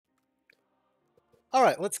All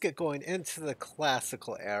right, let's get going into the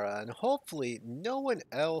classical era, and hopefully no one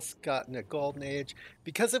else got in a golden age.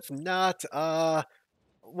 Because if not, well,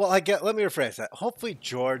 let me rephrase that. Hopefully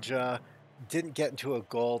Georgia didn't get into a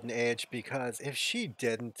golden age because if she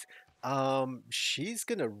didn't, she's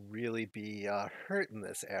gonna really be hurt in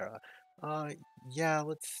this era. Uh, yeah,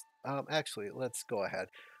 let's go ahead.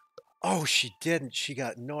 Oh, she didn't. She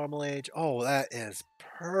got normal age. Oh, that is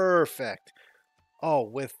perfect. Oh,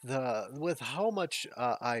 with how much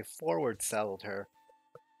I forward settled her,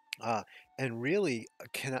 uh, and really,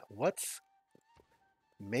 can I, what's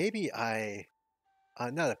maybe I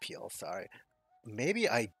not appeal, sorry. Maybe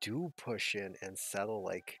I do push in and settle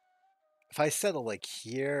like if I settle like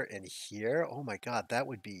here and here. Oh my God, that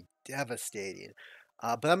would be devastating.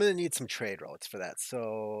 But I'm gonna need some trade routes for that.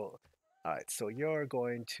 So, all right. So you're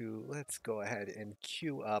going to let's go ahead and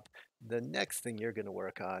queue up. The next thing you're gonna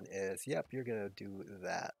work on is, yep, you're gonna do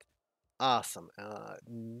that. Awesome.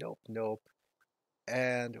 Nope, nope.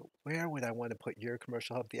 And where would I want to put your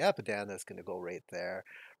commercial hub? The Apadana is going to go right there.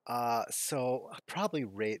 So probably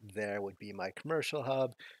right there would be my commercial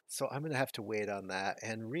hub. So I'm going to have to wait on that.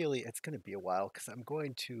 And really, it's going to be a while because I'm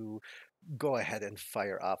going to go ahead and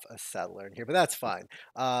fire off a settler in here, but that's fine.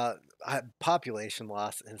 Population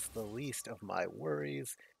loss is the least of my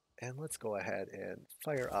worries. And let's go ahead and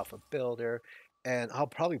fire off a builder. And I'll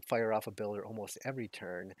probably fire off a builder almost every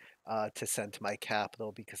turn to send to my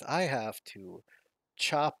capital because I have to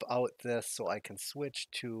chop out this so I can switch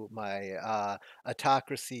to my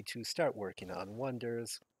autocracy to start working on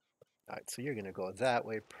wonders. All right, so you're going to go that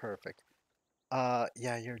way. Perfect.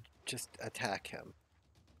 Yeah, you're just attack him.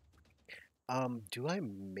 Do I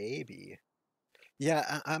maybe?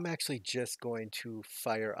 Yeah, I'm actually just going to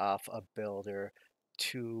fire off a builder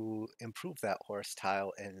to improve that horse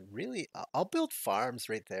tile, and really, I'll build farms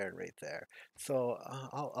right there and right there. So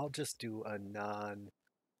I'll just do a non.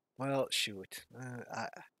 Well, shoot.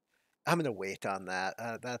 I'm gonna wait on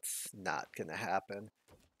that. That's not gonna happen.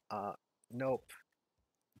 Uh, nope.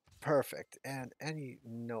 Perfect. And any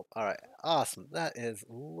nope. All right. Awesome. That is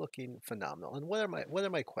looking phenomenal. And what are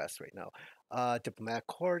my quests right now? Diplomat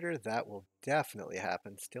corridor. That will definitely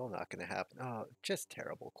happen. Still not gonna happen. Oh, just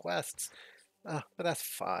terrible quests. But that's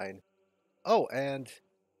fine. Oh, and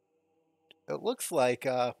it looks like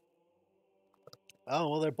oh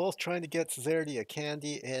well, they're both trying to get Cesarity a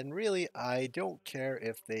candy, and really, I don't care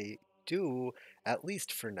if they do. At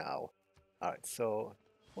least for now. All right. So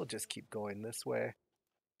we'll just keep going this way.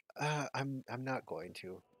 I'm not going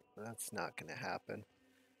to. That's not going to happen.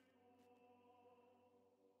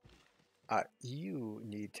 All right, you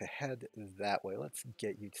need to head that way. Let's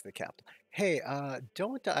get you to the capital. Hey,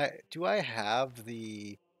 don't I do I have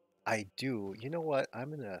the I do. You know what?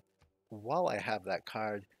 I'm gonna while I have that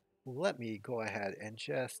card, let me go ahead and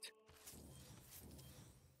just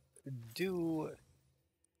do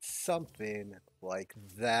something like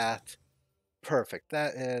that. Perfect.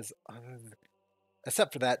 That is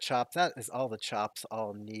except for that chop, that is all the chops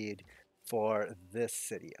I'll need for this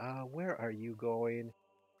city. Where are you going?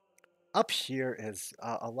 Up here is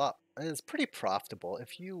a lot is pretty profitable.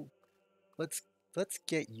 If you let's let's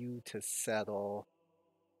get you to settle.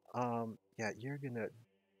 Yeah, you're gonna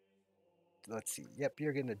let's see. Yep,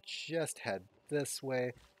 you're gonna just head this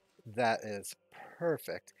way. That is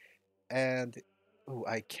perfect. And ooh,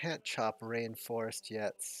 I can't chop rainforest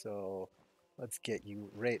yet, so let's get you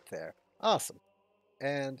right there. Awesome.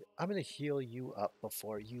 And I'm gonna heal you up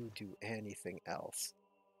before you do anything else.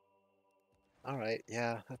 All right,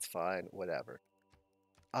 yeah, that's fine, whatever.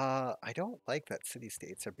 I don't like that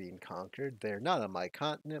city-states are being conquered. They're not on my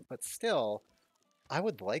continent, but still, I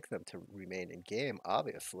would like them to remain in game,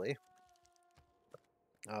 obviously.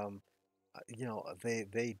 Um,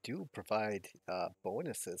 they do provide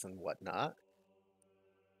bonuses and whatnot.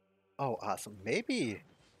 Oh, awesome. Maybe.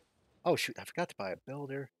 Oh shoot, I forgot to buy a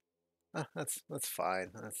builder. That's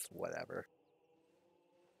fine. That's whatever.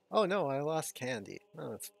 Oh no, I lost candy.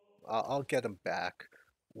 Oh, I'll get them back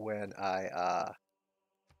when I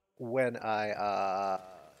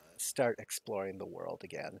start exploring the world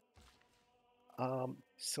again.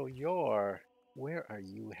 So where are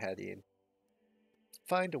you heading?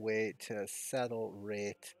 Find a way to settle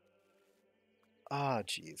rate. Ah,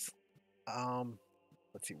 geez. Um,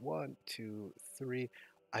 let's see, one, two, three.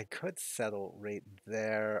 I could settle right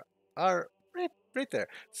there, or right there.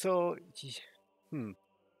 So, hmm.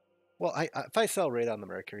 Well, if I sell right on the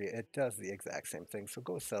Mercury, it does the exact same thing. So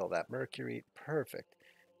go settle that Mercury. Perfect.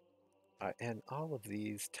 And all of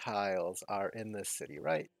these tiles are in this city,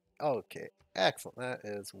 right? Okay, excellent. That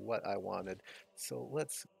is what I wanted. So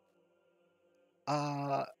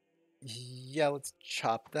uh, yeah, let's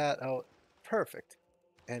chop that out. Perfect.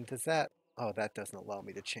 And does that... Oh, that doesn't allow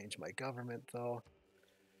me to change my government, though.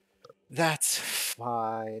 That's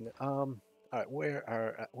fine. All right, where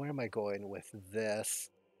am I going with this?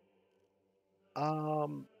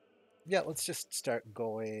 Um, yeah, let's just start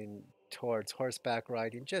going towards horseback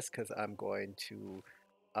riding, just because I'm going to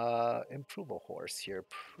improve a horse here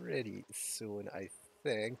pretty soon, I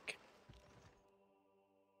think.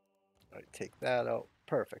 All right, take that out.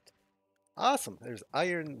 Perfect. Awesome. There's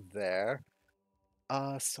iron there.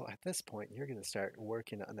 So at this point, you're going to start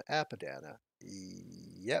working on the Apadana.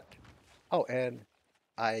 Yep. Oh, and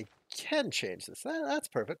I can change this. That's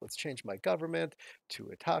perfect. Let's change my government to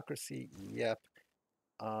autocracy. Yep.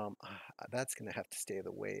 That's going to have to stay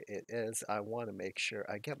the way it is. I want to make sure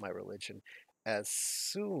I get my religion as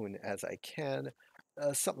soon as I can.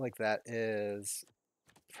 Something like that is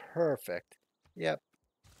perfect. Yep.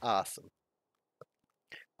 Awesome.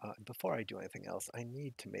 Before I do anything else, I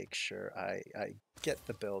need to make sure I get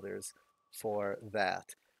the builders for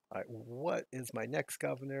that. All right, what is my next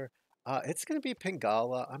governor? It's going to be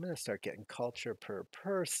Pingala. I'm going to start getting culture per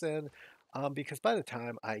person because by the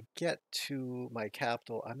time I get to my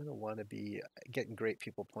capital, I'm going to want to be getting great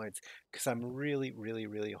people points because I'm really, really,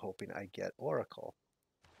 really hoping I get Oracle.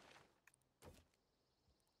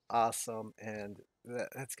 Awesome, and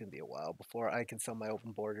that's going to be a while before I can sell my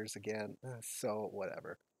open borders again, so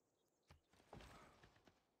whatever.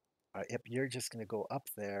 Yep, you're just gonna go up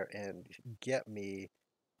there and get me,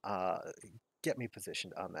 uh, get me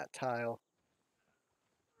positioned on that tile.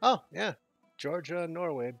 Oh, yeah, Georgia and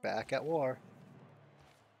Norway back at war.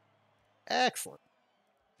 Excellent,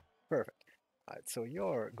 perfect. All right, so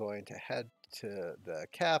you're going to head to the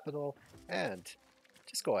capital and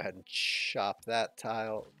just go ahead and chop that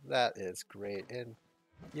tile. That is great, and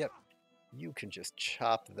yep, you can just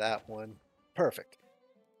chop that one. Perfect.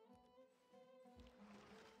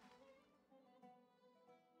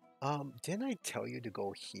 Didn't I tell you to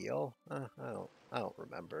go heal? I don't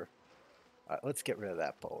remember. All right, let's get rid of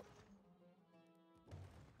that boat.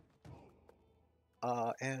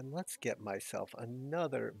 And let's get myself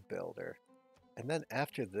another builder. And then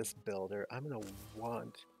after this builder, I'm going to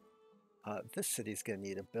want... this city's going to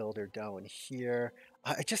need a builder down here.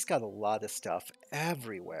 I just got a lot of stuff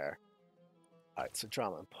everywhere. All right, so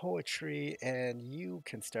drama and poetry, and you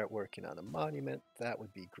can start working on a monument. That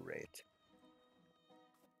would be great.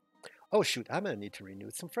 Oh, shoot, I'm going to need to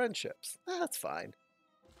renew some friendships. That's fine.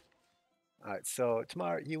 All right, so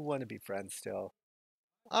Tamar, you want to be friends still.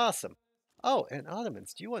 Awesome. Oh, and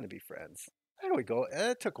Ottomans, do you want to be friends? There we go.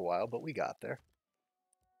 It took a while, but we got there.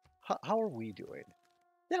 How are we doing?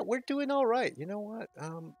 Yeah, we're doing all right. You know what?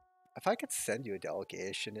 If I could send you a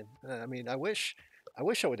delegation, and I mean, I wish I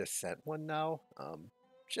would have sent one now.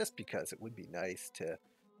 Just because it would be nice to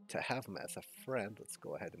have him as a friend. Let's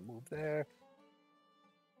go ahead and move there,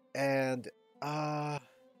 and uh,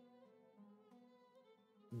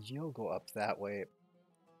 you'll go up that way.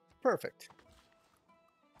 Perfect.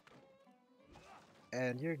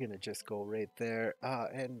 And you're gonna just go right there.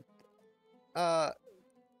 And uh,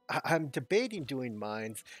 I'm debating doing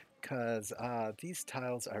mines because these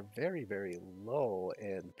tiles are very, very low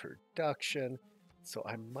in production. So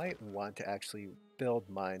I might want to actually build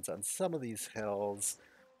mines on some of these hills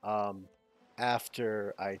um,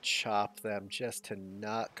 after I chop them just to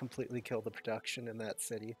not completely kill the production in that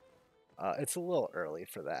city. It's a little early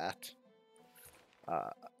for that.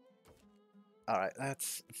 Uh, all right,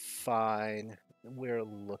 that's fine. We're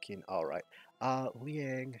looking all right.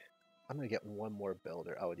 Liang, I'm gonna get one more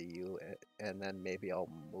builder out of you, and then maybe I'll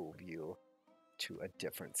move you to a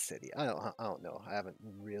different city. I don't know. I haven't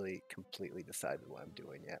really completely decided what I'm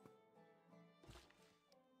doing yet.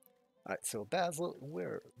 All right, so Basil,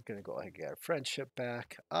 we're gonna go ahead and get our friendship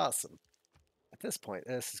back. Awesome. At this point,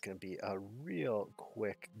 this is gonna be a real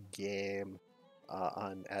quick game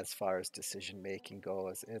on as far as decision making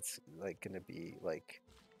goes. It's like gonna be like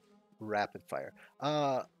rapid fire.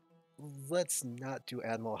 Let's not do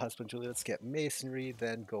animal husbandry. Let's get masonry,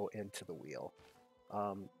 then go into the wheel.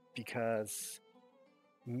 Because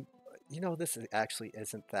you know, this actually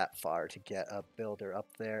isn't that far to get a builder up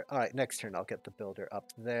there. All right, next turn I'll get the builder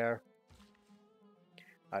up there.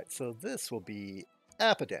 All right, so this will be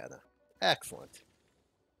Apadana. Excellent.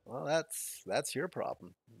 Well, that's your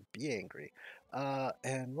problem. Be angry.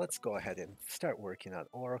 And let's go ahead and start working on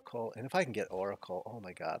Oracle. And if I can get Oracle, oh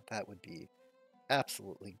my God, that would be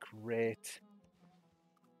absolutely great.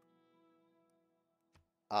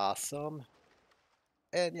 Awesome.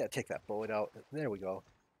 And yeah, take that boat out. There we go.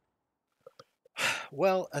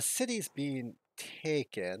 Well, a city's being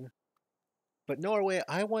taken, but Norway,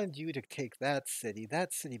 I wanted you to take that city.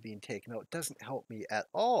 That city being taken out doesn't help me at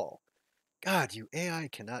all. God, you AI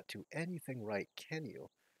cannot do anything right, can you?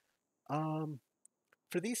 Um,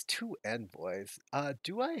 for these two envoys,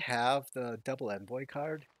 do I have the double envoy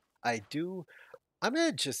card? I do. I'm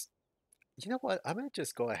gonna just, you know what? I'm gonna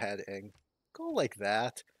just go ahead and go like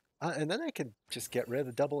that. And then I can just get rid of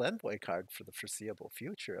the double envoy card for the foreseeable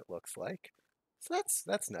future, it looks like. So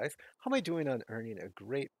that's nice. How am I doing on earning a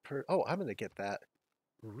great Oh, I'm gonna get that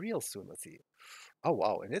real soon. Let's see. Oh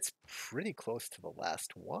wow, and it's pretty close to the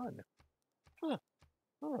last one. Huh.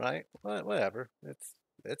 All right. Whatever.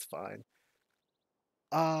 It's fine.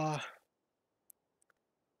 Uh,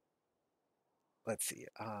 let's see.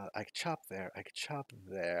 I could chop there. I could chop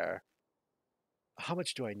there. How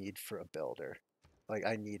much do I need for a builder? Like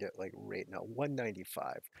I need it like right now,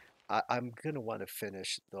 195. I'm gonna want to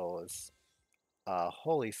finish those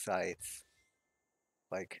holy sites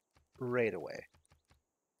like right away.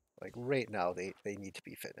 Like right now they need to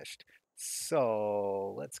be finished.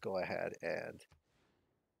 So let's go ahead and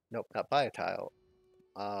nope, not buy a tile.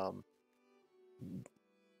 Um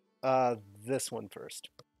uh this one first.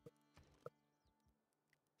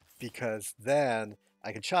 Because then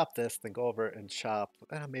I can chop this, then go over and chop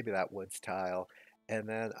maybe that woods tile, and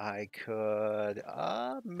then I could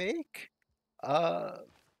make uh,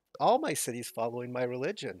 all my cities following my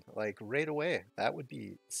religion, like right away. That would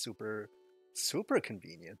be super, super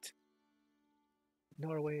convenient.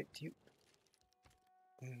 Norway, do you?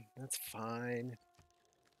 That's fine.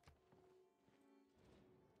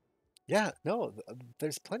 Yeah, no,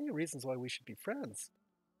 there's plenty of reasons why we should be friends.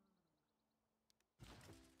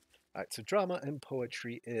 All right, so drama and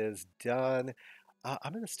poetry is done.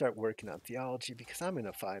 I'm going to start working on theology because I'm going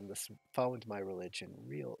to found my religion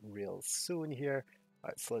real soon here. All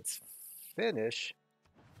right, so let's finish.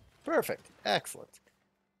 Perfect, excellent.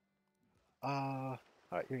 All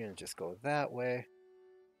right, you're going to just go that way,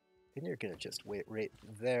 and you're going to just wait right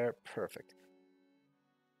there. Perfect.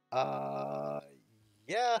 Uh,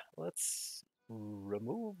 yeah, let's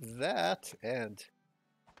remove that and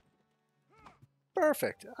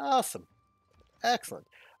perfect, awesome. Excellent.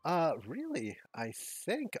 Really, I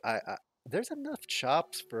think there's enough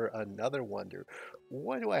chops for another wonder.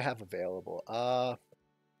 What do I have available?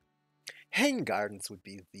 Hang gardens would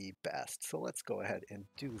be the best. So let's go ahead and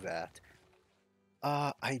do that.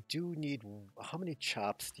 I do need, how many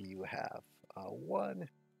chops do you have? One,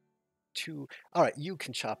 two. All right, you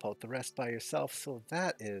can chop out the rest by yourself. So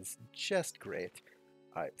that is just great.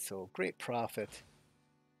 All right, so great profit.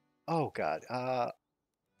 Oh God. Ah,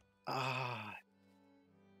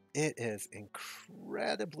 it is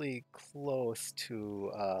incredibly close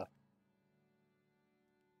to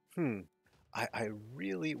hmm. I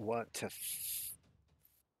really want to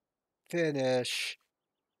finish.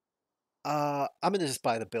 I'm gonna just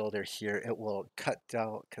buy the builder here. It will cut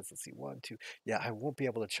down because let's see, one, two. Yeah, I won't be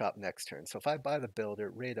able to chop next turn. So if I buy the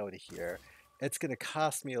builder right out of here, it's gonna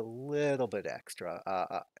cost me a little bit extra.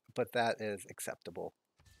 But that is acceptable.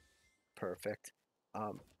 Perfect.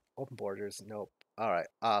 Open borders. Nope. All right.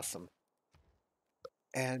 Awesome.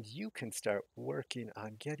 And you can start working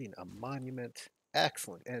on getting a monument.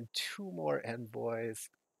 Excellent. And two more envoys.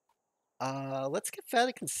 Let's get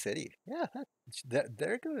Vatican City. Yeah,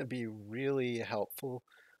 they're going to be really helpful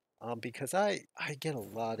because I get a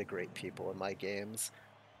lot of great people in my games.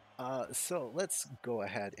 So let's go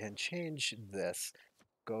ahead and change this.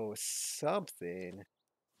 Go something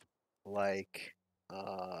like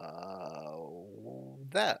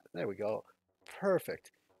that. There we go.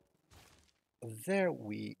 Perfect. There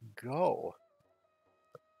we go.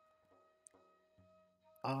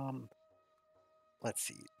 Um, let's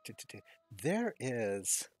see. There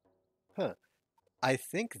is, huh. I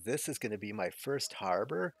think this is going to be my first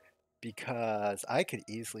harbor because I could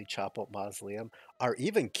easily chop up Mausoleum or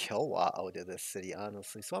even Kilwa out of this city,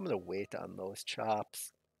 honestly. So I'm going to wait on those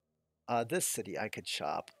chops. This city I could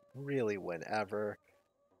chop really whenever.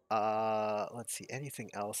 Let's see,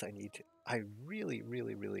 anything else I need to... I really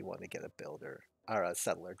want to get a builder or a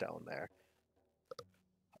settler down there.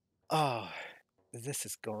 Oh, this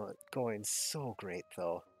is going so great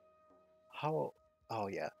though. How? Oh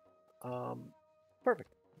yeah. Um,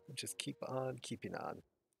 perfect. Just keep on keeping on.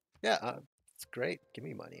 Yeah, it's great. Give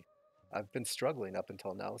me money. I've been struggling up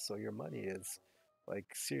until now, so your money is like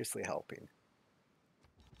seriously helping.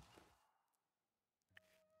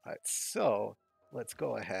 All right, so let's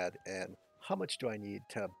go ahead and how much do I need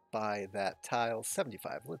to buy that tile?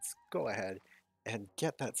 75. Let's go ahead and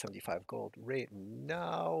get that 75 gold right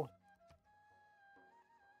now.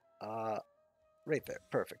 Uh, right there.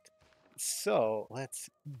 Perfect. So let's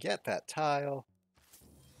get that tile.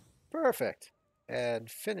 Perfect. And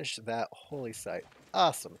finish that holy site.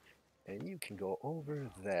 Awesome. And you can go over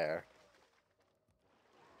there.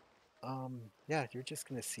 Yeah, you're just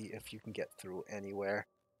gonna see if you can get through anywhere.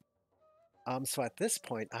 So at this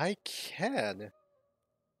point, I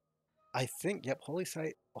think, yep, holy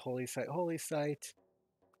site, holy site, holy site,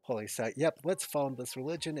 holy site. Yep, let's found this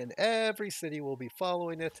religion, and every city will be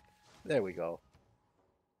following it. There we go.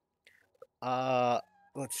 Uh,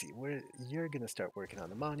 let's see, where you're gonna start working on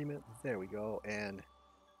the monument. There we go, and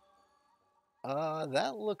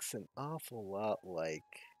that looks an awful lot like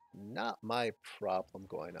not my problem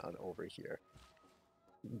going on over here.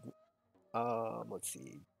 Let's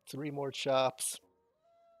see, three more chops.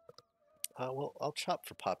 Well, I'll chop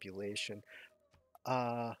for population.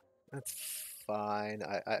 Uh, that's fine.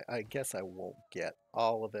 I guess I won't get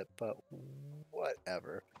all of it, but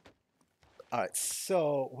whatever. All right,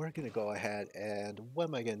 so we're gonna go ahead and what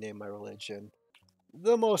am I gonna name my religion?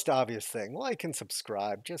 The most obvious thing, like and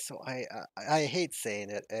subscribe, just so I hate saying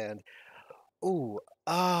it. And ooh,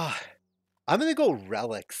 ah, I'm gonna go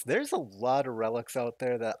relics. There's a lot of relics out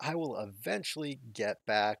there that I will eventually get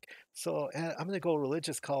back. So I'm gonna go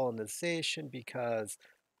religious colonization because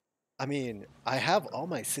I mean, I have all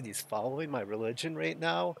my cities following my religion right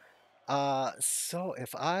now. So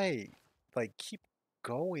if I like keep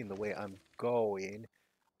going the way I'm going,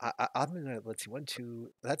 I'm gonna let's see, one,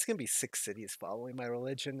 two. That's gonna be six cities following my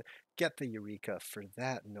religion. Get the Eureka for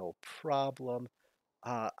that, no problem.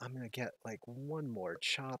 I'm gonna get like one more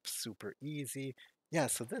chop, super easy. Yeah,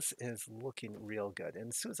 so this is looking real good. And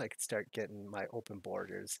as soon as I could start getting my open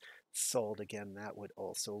borders sold again, that would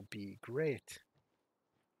also be great.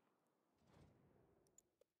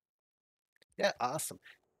 Yeah, awesome.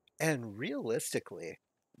 And realistically,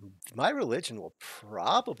 my religion will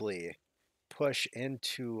probably push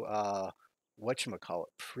into whatchamacallit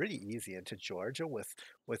pretty easy into Georgia with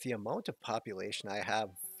the amount of population I have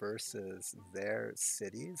versus their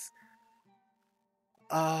cities.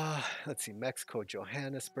 Let's see, Mexico,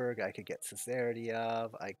 Johannesburg, I could get sincerity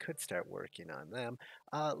of. I could start working on them.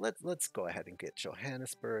 Let's go ahead and get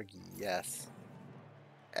Johannesburg. Yes.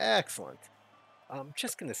 Excellent. I'm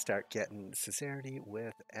just gonna start getting sincerity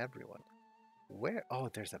with everyone. Where? Oh,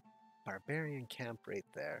 there's a barbarian camp right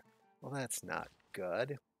there. Well, that's not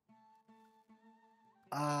good.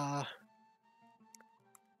 Uh,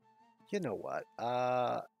 you know what?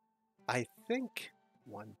 I think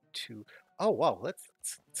one, two. Oh, wow.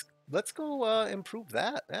 Let's go improve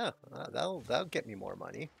that. Yeah, that'll get me more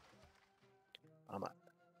money. Um, uh,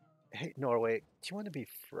 hey Norway, do you want to be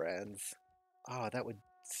friends? Oh, that would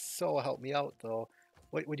so help me out, though.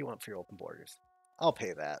 What do you want for your open borders? I'll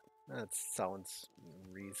pay that. That sounds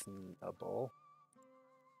reasonable.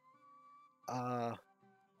 Uh,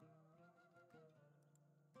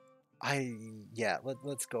 I yeah.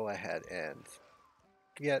 Let's go ahead and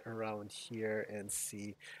get around here and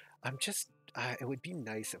see. I'm just, it would be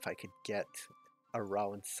nice if I could get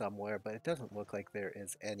around somewhere, but it doesn't look like there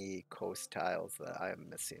is any coast tiles that I am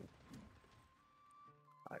missing.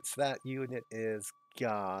 All right, so that unit is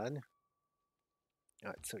gone. All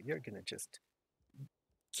right, so you're gonna just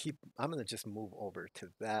I'm gonna just move over to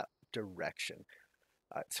that direction.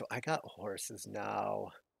 All right, so I got horses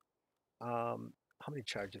now. How many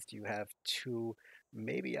charges do you have? Two.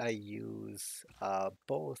 Maybe I use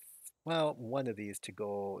both. Well, one of these to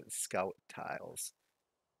go scout tiles.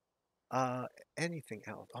 Uh, anything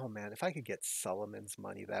else? Oh man, if I could get Solomon's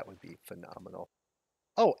money, that would be phenomenal.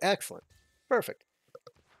 Oh, excellent. Perfect.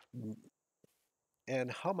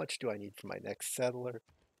 And how much do I need for my next settler?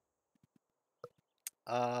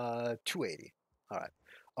 280. All right.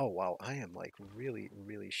 Oh wow, I am like really,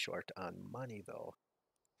 really short on money though.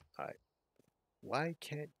 All right. Why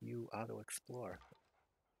can't you auto explore?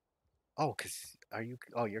 Oh, cause are you?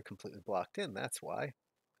 Oh, you're completely blocked in. That's why.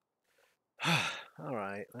 All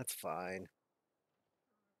right, that's fine.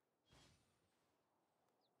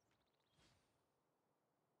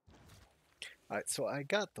 All right, so I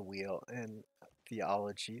got the wheel and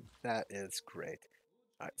theology. That is great.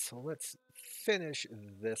 All right, so let's finish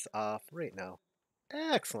this off right now.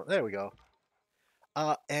 Excellent. There we go.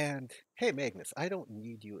 And hey, Magnus, I don't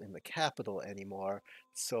need you in the capital anymore,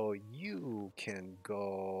 so you can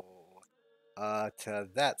go to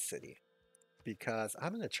that city because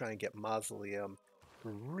I'm going to try and get Mausoleum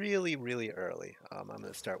really, really early. I'm going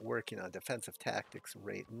to start working on defensive tactics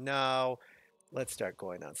right now. Let's start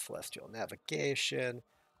going on celestial navigation.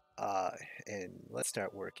 Uh, and let's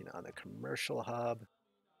start working on a commercial hub.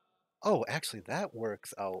 Oh, actually, that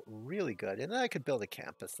works out really good. And I could build a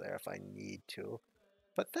campus there if I need to.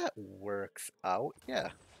 But that works out, yeah.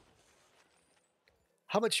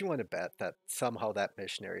 How much you want to bet that somehow that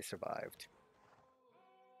missionary survived?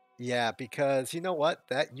 Yeah, because you know what?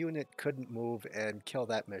 That unit couldn't move and kill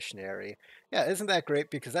that missionary. Yeah, isn't that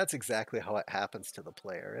great? Because that's exactly how it happens to the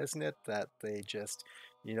player, isn't it? That they just,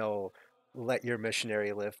 you know, let your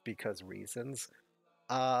missionary live because reasons.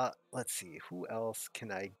 Let's see, who else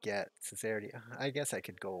can I get? Sincerity. I guess I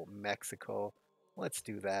could go Mexico. Let's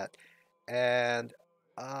do that. And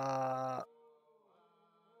uh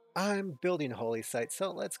I'm building holy site,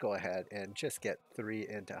 so let's go ahead and just get 3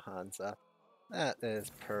 into Hansa. That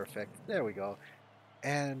is perfect. There we go.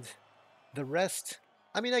 And the rest,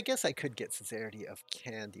 I mean, I guess I could get Sincerity of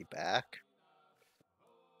Candy back.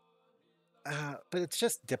 But it's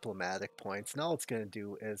just diplomatic points, and all it's going to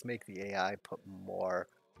do is make the AI put more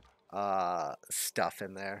stuff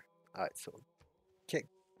in there. All right, so get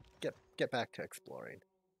get back to exploring.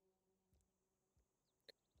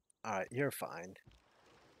 All right, you're fine.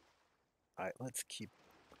 All right, let's keep.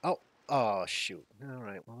 Oh, oh shoot. All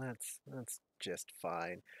right, well that's just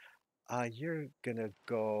fine. You're gonna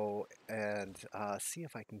go and see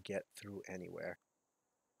if I can get through anywhere.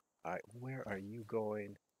 All right, where are you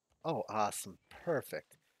going? Oh, awesome,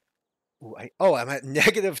 perfect. Ooh, I'm at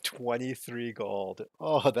negative 23 gold.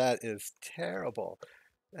 Oh, that is terrible.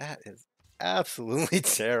 That is absolutely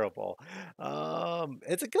terrible.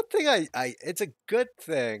 It's a good thing it's a good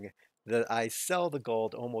thing that I sell the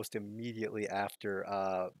gold almost immediately after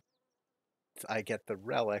I get the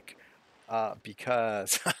relic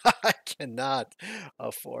because I cannot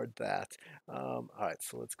afford that. All right,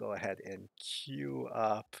 so let's go ahead and queue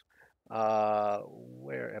up.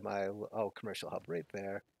 Where am I? Oh, commercial hub right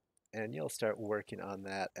there. And you'll start working on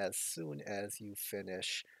that as soon as you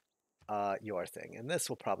finish your thing. And this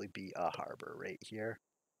will probably be a harbor right here.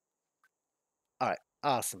 All right,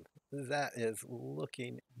 awesome. That is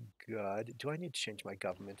looking good. Do I need to change my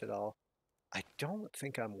government at all? I don't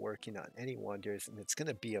think I'm working on any wonders, and it's going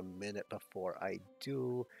to be a minute before I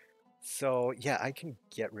do. So yeah, I can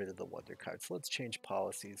get rid of the wonder cards. So let's change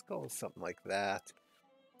policies, go with something like that.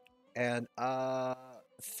 And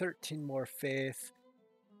 13 more faith.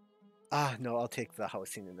 No, I'll take the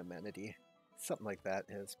housing and amenity. Something like that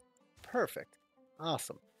is perfect.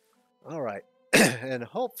 Awesome. All right. And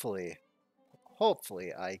hopefully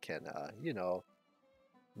I can,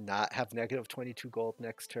 not have negative 22 gold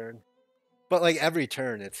next turn. But like every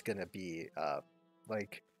turn, it's gonna be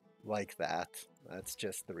like like that. That's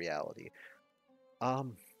just the reality.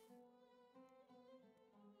 Um,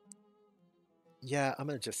 yeah, I'm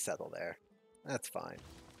gonna just settle there. That's fine.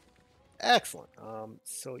 Excellent.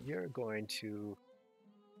 So you're going to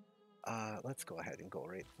let's go ahead and go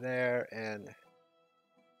right there and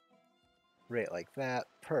right like that.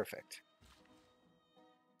 Perfect.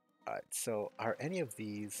 All right. So are any of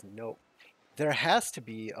these? Nope. There has to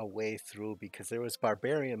be a way through because there was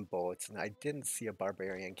barbarian boats, and I didn't see a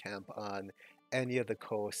barbarian camp on any of the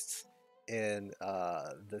coasts in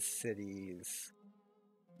the cities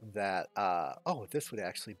that oh, this would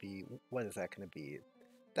actually be, what is that going to be?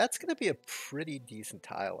 That's going to be a pretty decent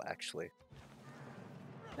tile, actually.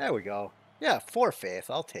 There we go. Yeah, 4 faith,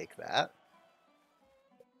 I'll take that.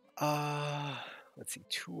 Uh, let's see,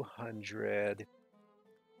 200.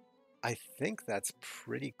 I think that's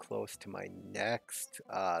pretty close to my next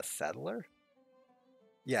settler.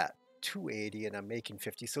 Yeah, 280, and I'm making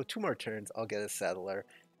 50. So 2 more turns, I'll get a settler,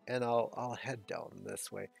 and I'll head down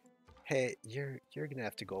this way. Hey, you're gonna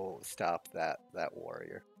have to go stop that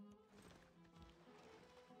warrior.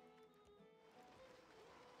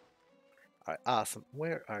 All right, awesome.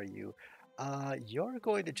 Where are you? You're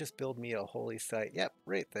going to just build me a holy site. Yep,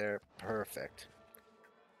 right there. Perfect.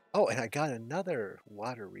 Oh, and I got another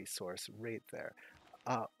water resource right there.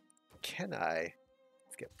 Uh, can I?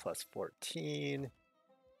 Let's get plus 14,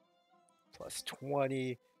 plus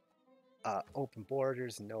 20. Open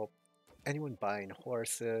borders. Nope. Anyone buying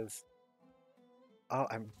horses? Oh,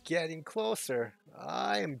 I'm getting closer.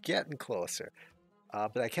 I am getting closer.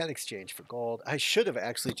 But I can't exchange for gold. I should have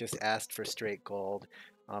actually just asked for straight gold,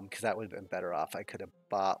 because that would have been better off. I could have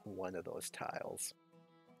bought one of those tiles.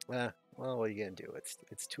 Well, what are you gonna do?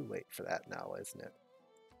 It's too late for that now, isn't it?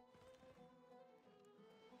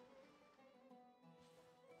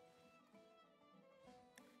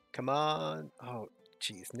 Come on. Oh,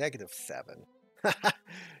 geez, -7.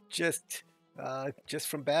 Just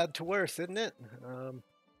from bad to worse, isn't it?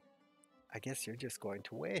 I guess you're just going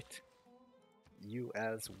to wait. You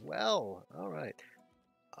as well. All right.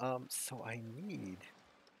 So I need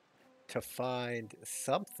to find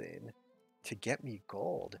something to get me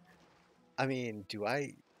gold. I mean,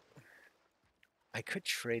 I could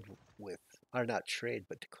trade with, or not trade,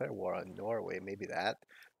 but declare war on Norway, maybe that.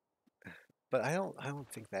 But I don't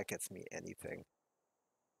think that gets me anything.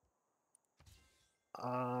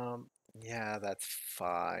 Yeah, that's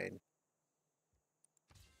fine.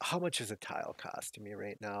 How much is a tile costing me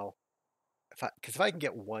right now? Because if I can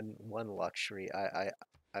get one luxury,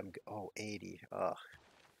 oh, 80.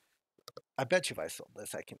 I bet you if I sold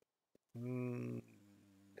this, I can. Mm,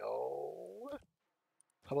 no.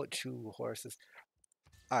 How about 2 horses?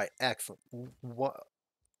 All right, excellent.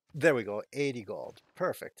 There we go, 80 gold.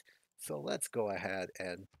 Perfect. So let's go ahead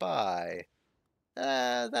and buy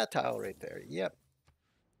that tile right there. Yep.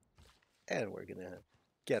 And we're gonna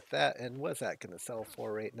get that. And what's that gonna sell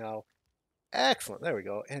for right now? Excellent. There we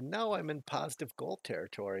go. And now I'm in positive gold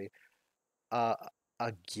territory. Uh,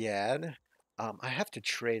 again, I have to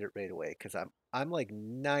trade it right away because I'm like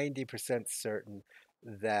 90% certain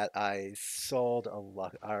that I sold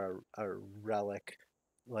a relic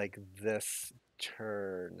like this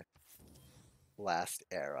turn last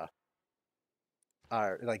era,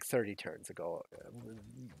 or like 30 turns ago.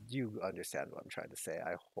 You understand what I'm trying to say,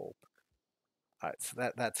 I hope. All right,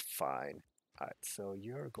 so that's fine. All right, so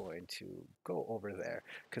you're going to go over there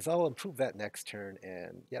because I'll improve that next turn,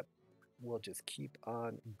 and yep, we'll just keep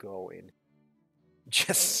on going.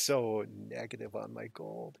 Just so negative on my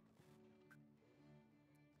gold.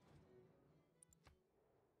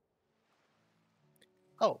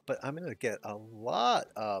 Oh, but I'm going to get a lot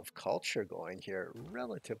of culture going here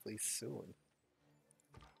relatively soon.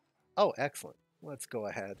 Oh, excellent. Let's go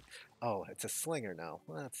ahead. Oh, it's a slinger now.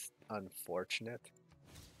 Well, that's unfortunate.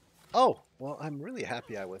 Oh, well, I'm really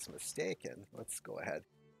happy I was mistaken. Let's go ahead.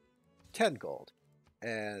 10 gold.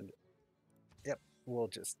 And yep, we'll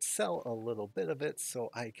just sell a little bit of it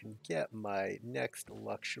so I can get my next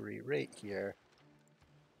luxury right here.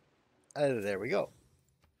 There we go.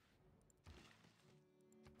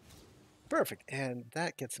 Perfect. And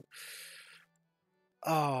that gets...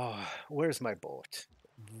 Oh, where's my boat?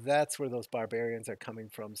 That's where those barbarians are coming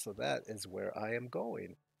from, so that is where I am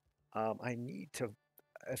going. I need to...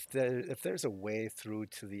 if there's a way through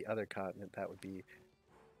to the other continent, that would be...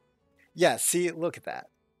 Yeah, see, look at that.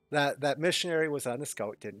 That missionary was on a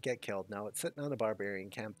scout, didn't get killed. Now it's sitting on a barbarian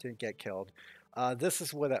camp, didn't get killed. This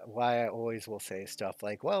is why I always will say stuff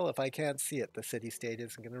like, well, if I can't see it, the city-state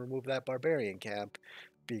isn't going to remove that barbarian camp,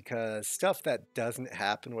 because stuff that doesn't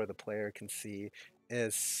happen where the player can see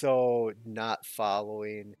is so not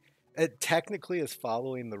following. It technically is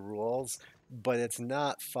following the rules, but it's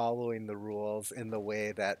not following the rules in the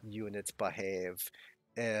way that units behave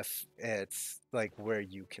if it's like where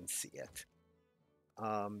you can see it.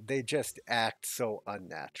 They just act so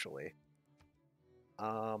unnaturally.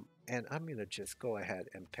 And I'm gonna just go ahead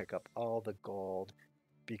and pick up all the gold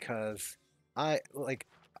because I'm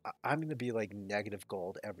gonna be like negative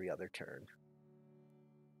gold every other turn.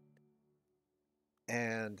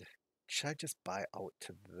 And should I just buy out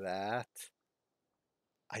to that?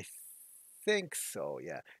 I think so,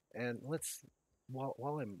 yeah. And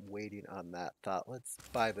while I'm waiting on that thought, let's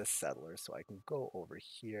buy the settler so I can go over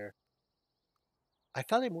here. I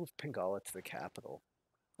thought I moved Pingala to the capital.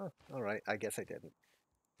 Huh, all right, I guess I didn't.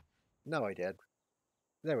 No, I did.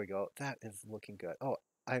 There we go. That is looking good. Oh,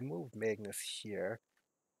 I moved Magnus here.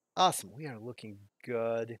 Awesome. We are looking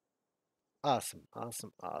good. Awesome,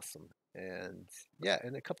 awesome, awesome. And yeah,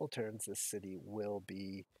 in a couple turns, this city will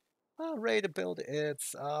be ready to build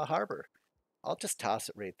its harbor. I'll just toss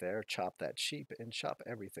it right there, chop that sheep, and chop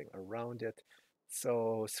everything around it.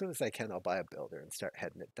 So as soon as I can, I'll buy a builder and start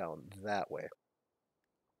heading it down that way.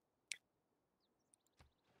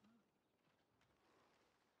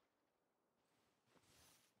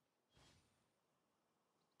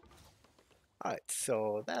 All right,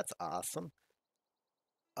 so that's awesome.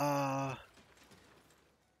 Uh,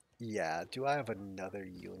 yeah, do I have another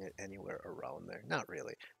unit anywhere around there? Not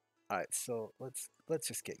really. All right, so let's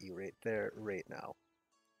just get you right there right now.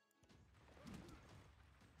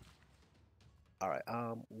 All right,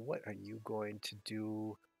 what are you going to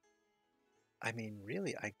do? I mean,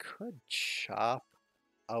 really, I could chop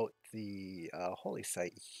out the holy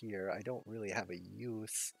site here. I don't really have a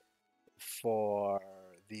use for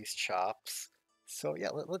these chops. So yeah,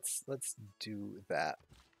 let's do that.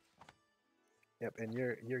 Yep, and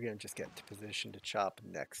you're gonna just get into position to chop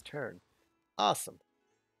next turn. Awesome.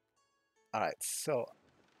 All right, so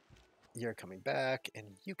you're coming back,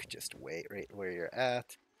 and you can just wait right where you're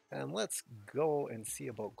at. And let's go and see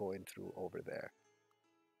about going through over there.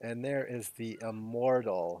 And there is the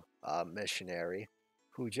immortal missionary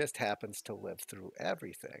who just happens to live through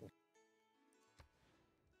everything.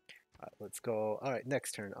 Let's go. All right,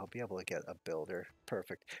 next turn, I'll be able to get a builder.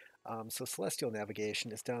 Perfect. So celestial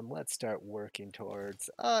navigation is done. Let's start working towards,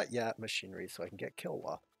 yeah, machinery so I can get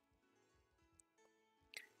Kilwa.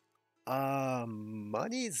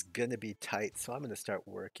 Money's gonna be tight, so I'm gonna start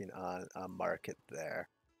working on a market there.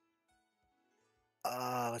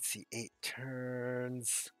 Let's see, 8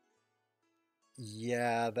 turns.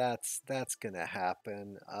 Yeah, that's gonna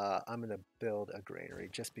happen. I'm gonna build a granary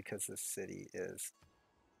just because this city is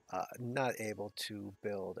not able to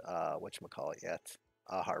build whatchamacallit yet,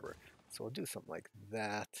 a harbor. So we'll do something like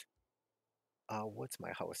that. What's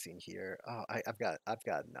my housing here? Oh, I've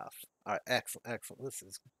got enough. All right, excellent, excellent. This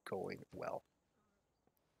is going well.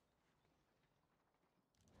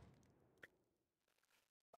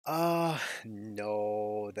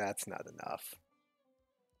 No, that's not enough.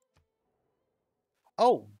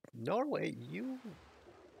 Oh, Norway, you,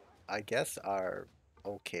 I guess, are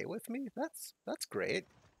okay with me. That's great.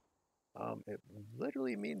 It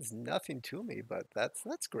literally means nothing to me, but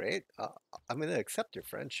that's great. I'm gonna accept your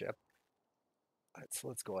friendship. All right, so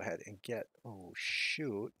let's go ahead and get. Oh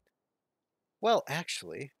shoot. Well,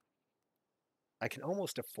 actually, I can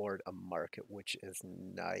almost afford a market, which is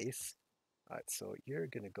nice. All right, so you're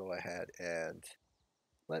gonna go ahead and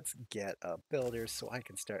let's get a builder so I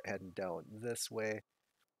can start heading down this way.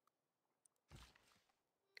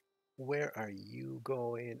 Where are you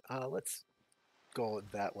going? Let's go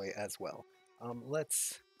that way as well.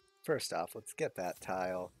 Let's first off, let's get that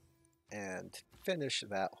tile and finish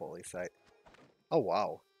that holy site. Oh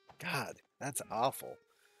wow, God, that's awful.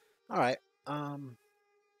 All right,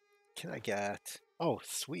 can I get? Oh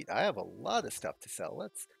sweet, I have a lot of stuff to sell.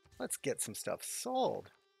 Let's get some stuff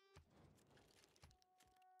sold.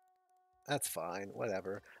 That's fine,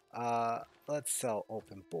 whatever. Let's sell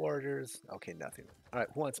open borders. Okay, nothing. All right,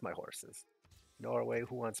 who wants my horses? Norway,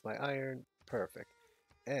 who wants my iron? Perfect.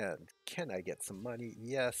 And can I get some money?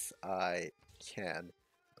 Yes, I can.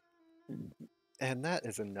 And that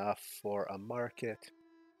is enough for a market.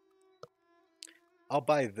 I'll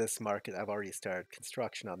buy this market. I've already started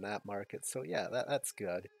construction on that market. So yeah, that's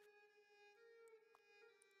good.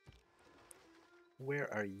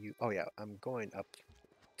 Where are you? Oh yeah, I'm going up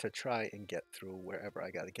to try and get through wherever I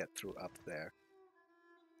got to get through up there.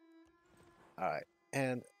 All right.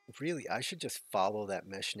 And really, I should just follow that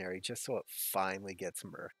missionary just so it finally gets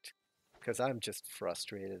murked. Because I'm just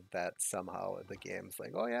frustrated that somehow the game's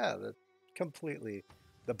like, oh yeah,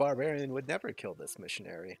 the barbarian would never kill this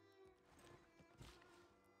missionary.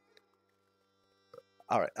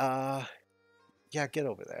 All right, yeah, get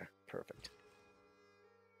over there. Perfect.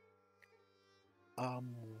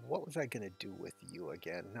 Um, what was I gonna do with you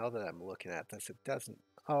again? Now that I'm looking at this, it doesn't.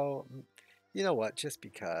 Oh, you know what? Just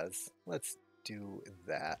because, let's do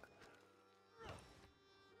that.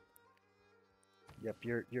 Yep,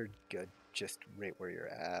 you're good. Just right where you're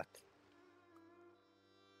at.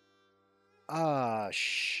 Ah,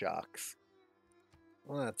 shucks.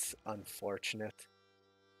 Well, that's unfortunate.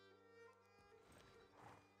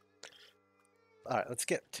 All right, let's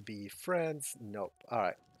get to be friends. Nope. All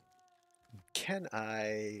right. Can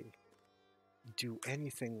I do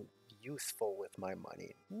anything useful with my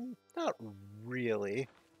money? Not really.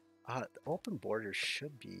 Open borders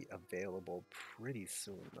should be available pretty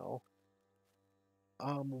soon, though.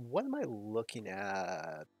 What am I looking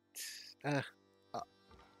at? Eh, uh,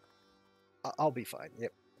 I'll be fine.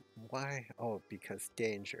 Yep. Why? Oh, because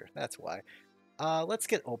danger. That's why. Let's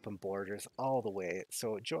get open borders all the way.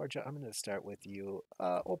 So, Georgia, I'm going to start with you.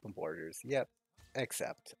 Open borders. Yep.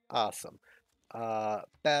 Accept. Awesome.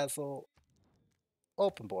 Basil,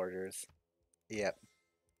 open borders. Yep.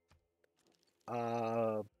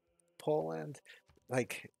 Uh, Poland.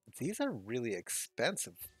 Like, these are really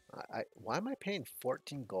expensive. Why am I paying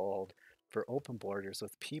 14 gold for open borders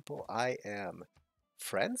with people I am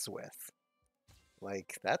friends with?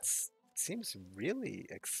 Like, that's seems really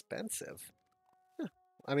expensive.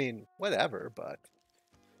 I mean, whatever, but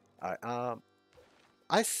all right,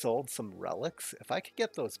 I sold some relics. If I could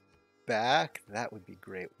get those back, that would be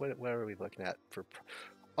great. What are we looking at for?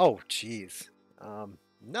 Oh, geez.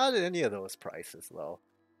 Not at any of those prices though.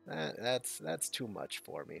 That's too much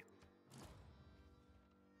for me.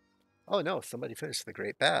 Oh no, somebody finished the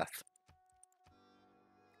Great Bath.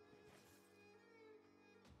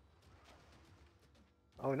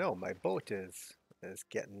 Oh no, my boat is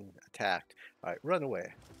getting attacked. All right, run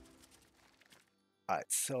away. All right,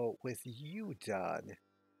 so with you done,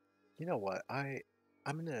 you know what? I'm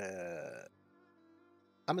gonna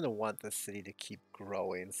I'm gonna want the city to keep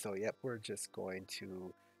growing. So yep, we're just going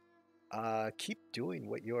to keep doing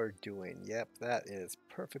what you're doing. Yep, that is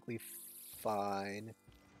perfectly fine.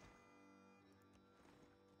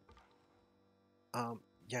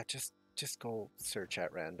 Yeah, just go search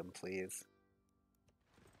at random, please.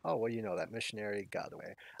 Oh, well, you know that missionary got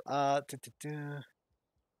away. Da, da, da.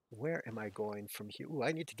 Where am I going from here? Ooh,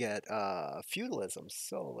 I need to get feudalism.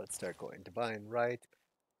 So let's start going. Divine right.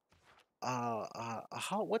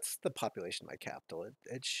 What's the population of my capital?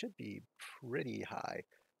 It should be pretty high.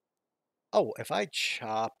 Oh, if I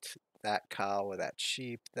chopped that cow or that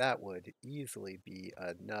sheep, that would easily be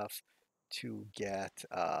enough to get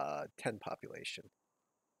 10 population.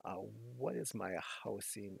 What does my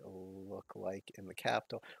housing look like in the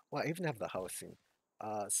capital? Well, I even have the housing.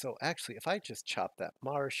 So actually, if I just chop that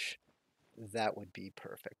marsh, that would be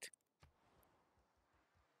perfect.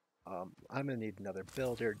 I'm gonna need another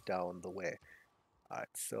builder down the way. All right,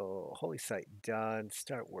 so Holy Site done.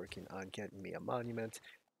 Start working on getting me a monument.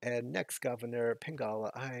 And next governor, Pingala,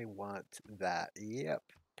 I want that. Yep,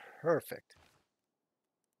 perfect.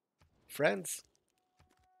 Friends?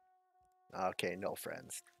 Okay, no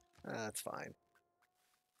friends. That's fine.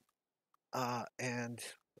 And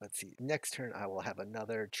let's see, next turn I will have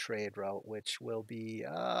another trade route, which will be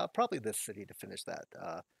probably this city to finish that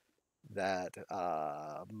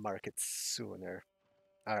market sooner.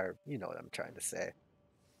 Or, you know what I'm trying to say.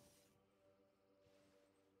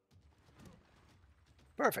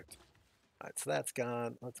 Perfect. All right, so that's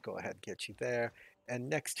gone. Let's go ahead and get you there. And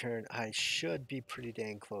next turn, I should be pretty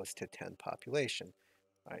dang close to 10 population.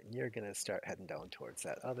 All right, and you're going to start heading down towards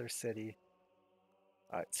that other city.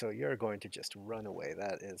 All right, so you're going to just run away.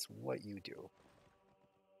 That is what you do.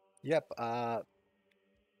 Yep,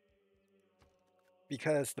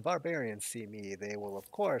 because the barbarians see me, they will,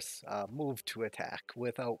 of course, move to attack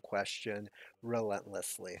without question,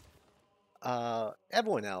 relentlessly.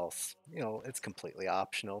 Everyone else, it's completely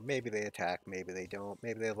optional. Maybe they attack, maybe they don't.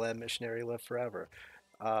 Maybe they let a missionary live forever.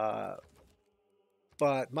 Uh,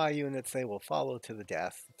 But my units, they will follow to the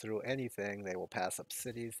death through anything. They will pass up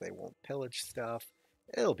cities. They won't pillage stuff.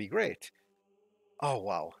 It'll be great. Oh,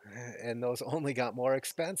 wow. And those only got more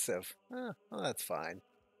expensive. Well, that's fine.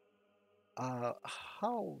 Uh,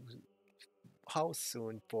 how how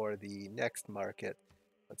soon for the next market?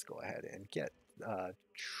 Let's go ahead and get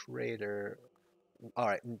trader. All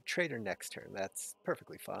right, trader next turn. That's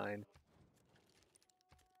perfectly fine.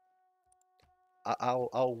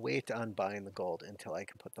 I'll wait on buying the gold until I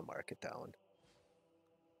can put the market down.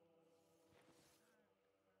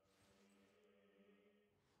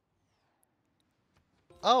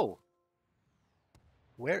 Oh,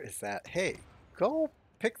 where is that? Hey, go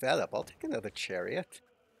pick that up. I'll take another chariot.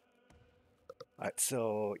 All right,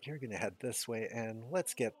 so you're going to head this way, and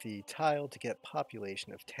let's get the tile to get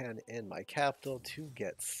population of 10 in my capital to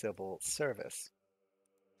get civil service.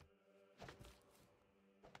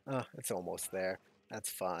 It's almost there. That's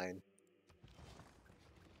fine.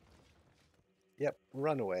 Yep,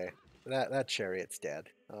 run away. That chariot's dead.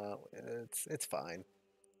 It's fine.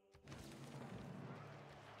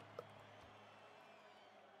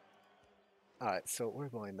 All right, so we're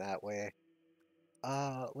going that way.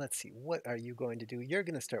 Let's see. What are you going to do? You're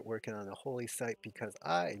going to start working on a holy site because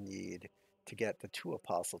I need to get the two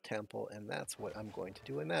apostle temple, and that's what I'm going to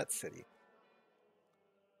do in that city.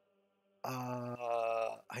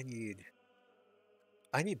 I need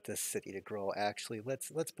this city to grow. Actually,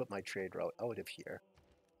 let's put my trade route out of here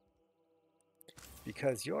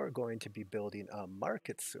because you're going to be building a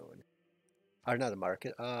market soon, or not a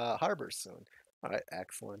market, harbor soon. All right,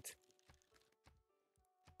 excellent.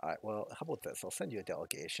 All right, well, how about this? I'll send you a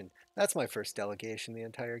delegation. That's my first delegation the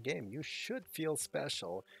entire game. You should feel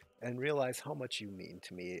special and realize how much you mean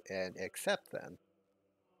to me and accept then.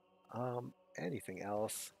 Anything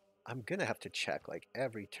else? I'm gonna have to check like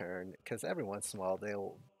every turn because every once in a while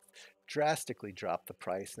they'll drastically drop the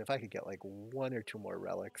price, and if I could get like one or two more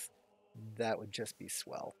relics, that would just be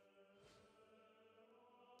swell.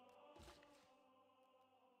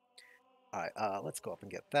 All right, let's go up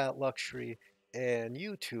and get that luxury. And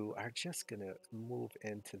you two are just gonna move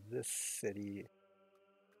into this city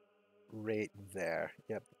right there.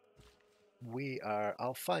 Yep,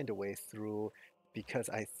 I'll find a way through because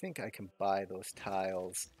I think I can buy those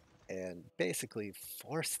tiles and basically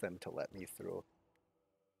force them to let me through.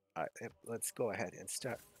 All right, let's go ahead and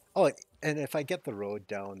start. Oh, and if I get the road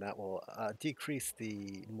down, that will decrease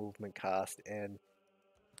the movement cost, and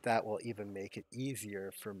that will even make it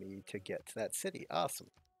easier for me to get to that city. Awesome.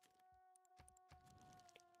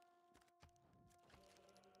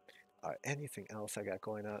 All right, anything else I got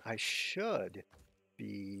going on? I should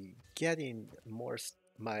be getting more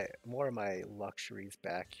of my luxuries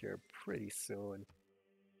back here pretty soon.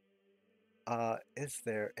 Is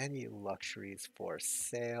there any luxuries for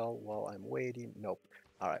sale while I'm waiting? Nope.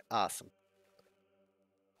 All right, awesome.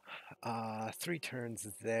 3 turns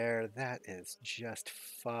there. That is just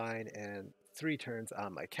fine. And 3 turns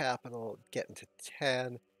on my capital, getting to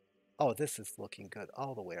 10. Oh, this is looking good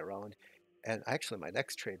all the way around. And actually, my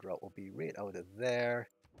next trade route will be right out of there.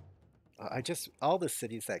 I just, all the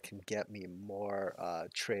cities that can get me more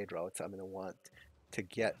trade routes, I'm going to want to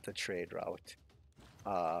get the trade route.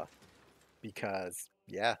 Uh, because,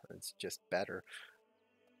 yeah, it's just better.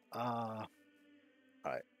 All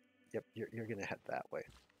right. Yep, you're going to head that way.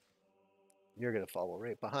 You're going to follow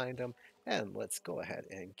right behind them. And let's go ahead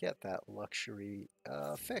and get that luxury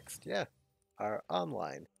fixed. Yeah, our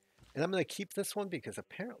online. And I'm going to keep this one because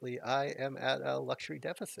apparently I am at a luxury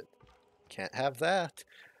deficit. Can't have that.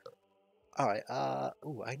 All right.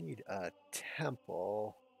 Ooh, I need a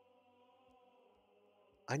temple.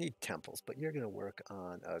 I need temples, but you're going to work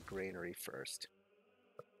on a granary first.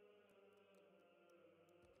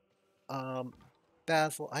 Um,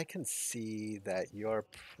 Basil, I can see that you're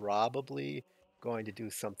probably going to do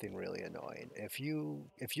something really annoying. If you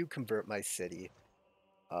convert my city,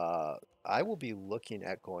 uh, I will be looking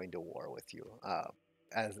at going to war with you.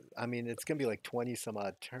 As I mean, it's gonna be like 20 some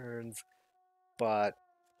odd turns, but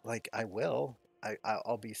like I will.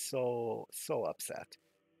 I'll be so upset.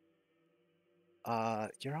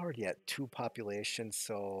 You're already at 2 population,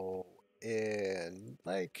 so in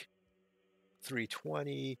like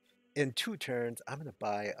 320 in 2 turns, I'm gonna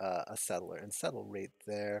buy a settler and settle right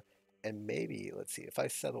there. And maybe let's see if I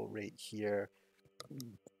settle right here.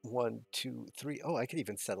 1, 2, 3. Oh, I could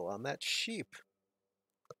even settle on that sheep.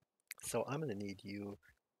 So I'm gonna need you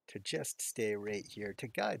to just stay right here to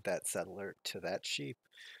guide that settler to that sheep.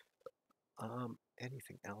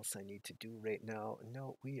 Anything else I need to do right now?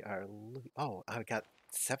 No, we are. Oh, I got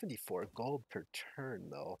 74 gold per turn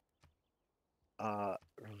though. Uh,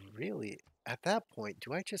 really? At that point,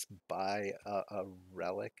 do I just buy a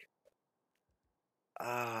relic?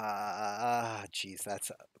 Geez,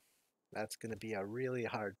 that's going to be a really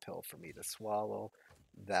hard pill for me to swallow,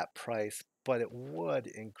 that price, but it would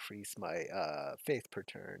increase my faith per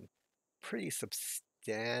turn pretty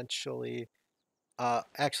substantially.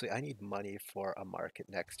 Actually, I need money for a market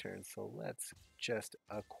next turn, so let's just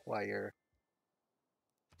acquire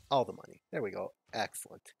all the money. There we go.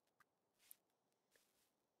 Excellent.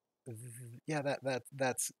 Yeah,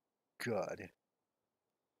 that's good.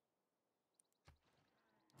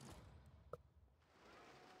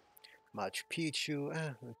 Machu Picchu,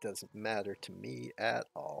 it doesn't matter to me at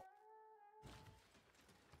all.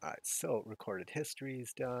 All right, so recorded history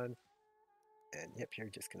is done. And yep, you're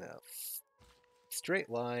just gonna straight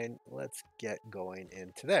line. Let's get going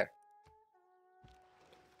into there.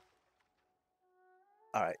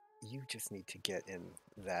 All right, you just need to get in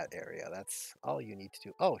that area. That's all you need to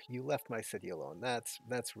do. Oh, you left my city alone.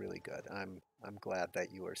 That's really good. I'm glad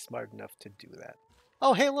that you were smart enough to do that.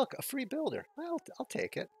 Oh, hey, look, a free builder. I'll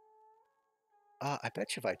take it. I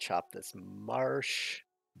bet you if I chop this marsh,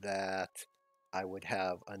 that I would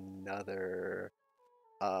have another.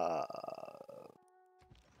 Uh,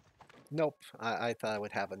 nope. I thought I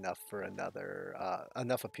would have enough for another,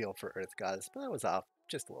 enough appeal for Earth Goddess, but I was off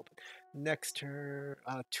just a little bit. Next turn,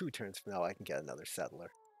 2 turns from now, I can get another settler.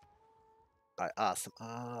 All right, awesome.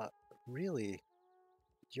 Really,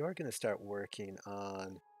 you're gonna start working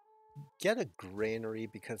on get a granary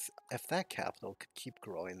because if that capital could keep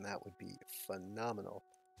growing, that would be phenomenal.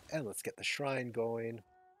 And let's get the shrine going.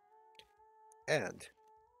 And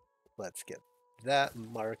let's get that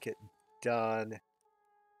market done.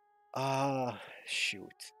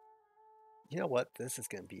 Shoot. You know what? This is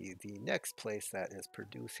going to be the next place that is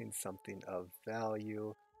producing something of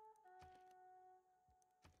value.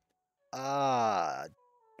 Ah,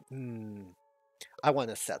 hmm. I want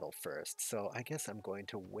to settle first, so I guess I'm going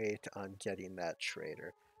to wait on getting that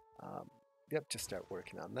trader. Um, yep, just start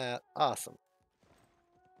working on that. Awesome.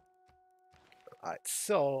 All right,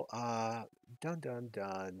 so,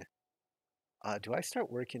 done. Do I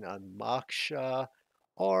start working on Moksha?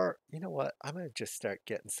 Or, you know what? I'm going to just start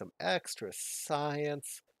getting some extra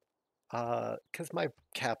science. Because my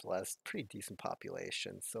capital has pretty decent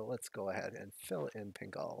population. So let's go ahead and fill in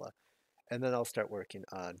Pingala. And then I'll start working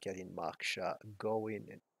on getting Moksha going.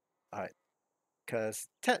 All right, because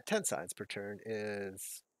 10 science per turn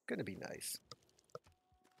is going to be nice.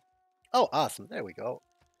 Oh, awesome. There we go.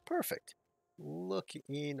 Perfect.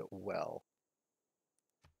 Looking well.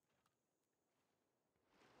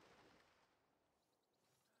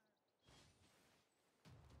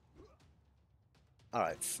 All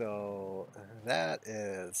right, so that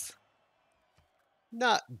is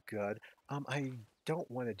not good. I don't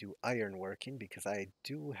want to do iron working because I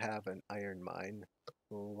do have an iron mine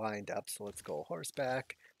lined up. So let's go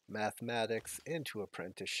horseback, mathematics, into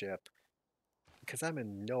apprenticeship because I'm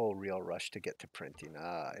in no real rush to get to printing.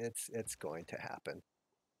 It's going to happen.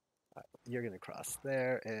 You're going to cross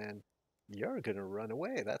there, and you're gonna run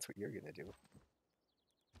away. That's what you're gonna do.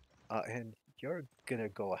 And you're gonna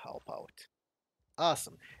go help out.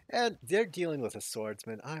 Awesome. And they're dealing with a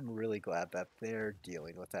swordsman. I'm really glad that they're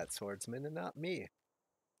dealing with that swordsman and not me.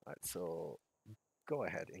 All right, so go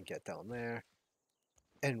ahead and get down there.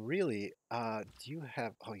 And really, do you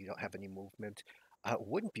have... Oh, you don't have any movement.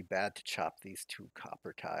 Wouldn't be bad to chop these 2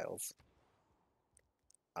 copper tiles.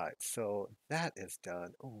 All right, so that is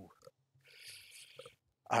done. Ooh.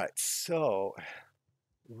 All right, so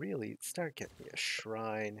really start getting me a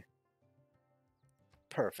shrine.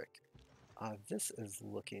 Perfect. This is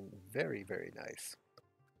looking very, very nice.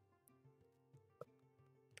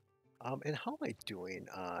 And how am I doing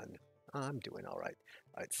on... I'm doing all right.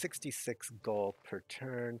 All right, 66 gold per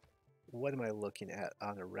turn. What am I looking at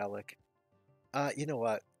on a relic? You know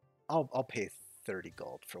what? I'll pay 30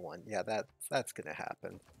 gold for one. Yeah, that's gonna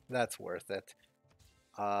happen. That's worth it.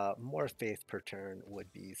 More faith per turn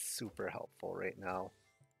would be super helpful right now.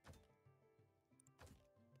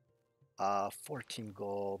 14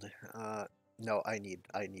 gold. No, I need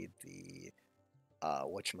the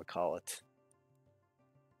whatchamacallit,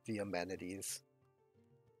 the amenities.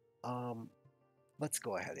 Um, let's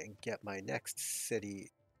go ahead and get my next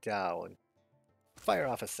city down. Fire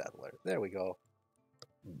off a settler. There we go.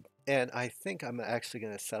 And I think I'm actually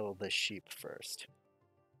going to settle the sheep first.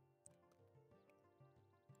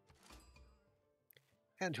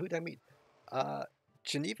 And who'd I meet? Uh,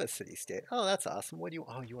 Geneva City State. Oh, that's awesome. What do you...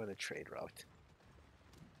 Oh, you want a trade route.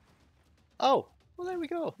 Oh, well, there we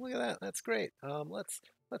go. Look at that. That's great. Let's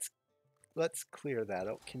let's clear that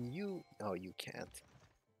out. Can you... Oh, you can't.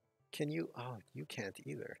 Can you... Oh, you can't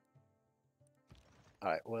either.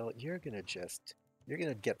 All right, well, you're going to just... You're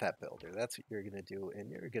going to get that builder. That's what you're going to do, and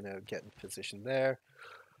you're going to get in position there.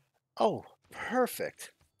 Oh,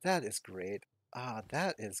 perfect. That is great.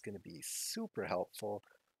 That is going to be super helpful.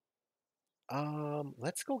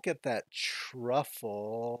 Let's go get that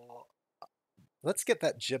truffle. Let's get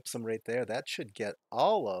that gypsum right there. That should get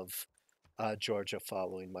all of Georgia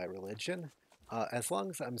following my religion, as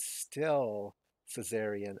long as I'm still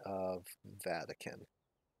Caesarian of Vatican.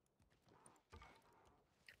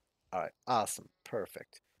 All right, awesome,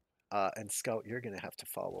 perfect. And Scout, you're going to have to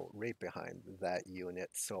follow right behind that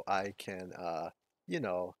unit so I can, you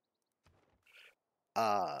know,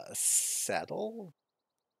 settle.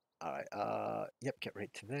 All right, yep, get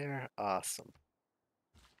right to there. Awesome.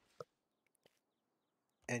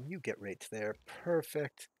 And you get right to there.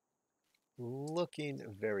 Perfect.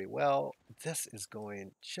 Looking very well. This is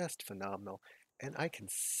going just phenomenal. And I can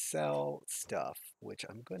sell stuff, which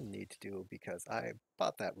I'm going to need to do because I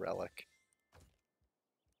bought that relic.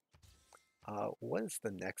 What is the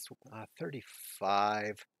next?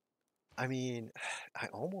 35. I mean, I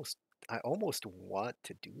almost want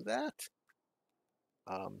to do that,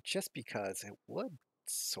 just because it would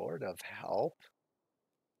sort of help.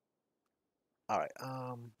 All right.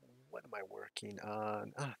 What am I working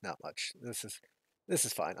on? Not much. This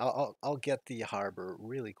is fine. I'll get the harbor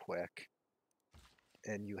really quick.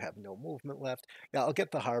 And you have no movement left. Yeah, I'll get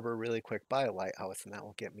the harbor really quick, buy a lighthouse, and that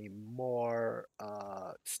will get me more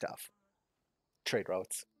stuff. Trade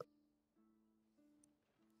routes.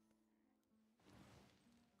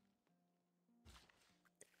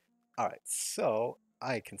 All right, so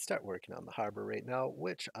I can start working on the harbor right now,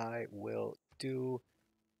 which I will do.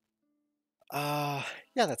 Uh,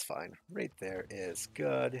 yeah, that's fine. Right there is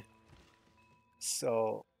good.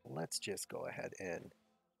 So let's just go ahead and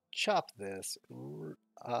chop this.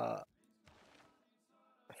 Huh,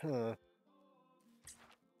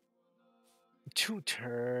 2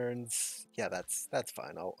 turns. Yeah, that's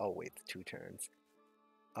fine. I'll wait the 2 turns.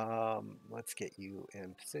 Let's get you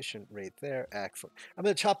in position right there. Excellent. I'm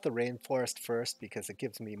going to chop the rainforest first because it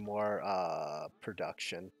gives me more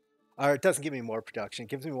production. Or it doesn't give me more production. It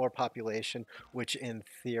gives me more population, which in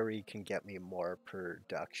theory can get me more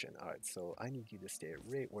production. All right, so I need you to stay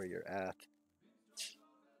right where you're at.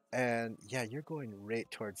 And yeah, you're going right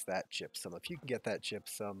towards that gypsum. If you can get that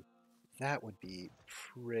gypsum, that would be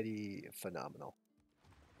pretty phenomenal.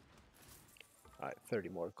 All right, 30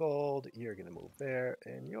 more gold. You're going to move there,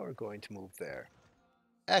 and you're going to move there.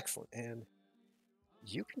 Excellent. And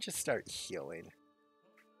you can just start healing.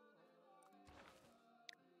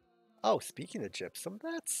 Oh, speaking of gypsum,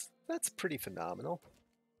 that's pretty phenomenal.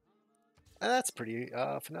 And that's pretty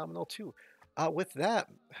phenomenal too. With that,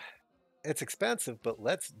 it's expensive, but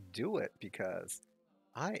let's do it because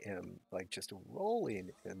I am like just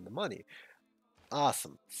rolling in the money.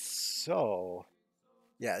 Awesome. So,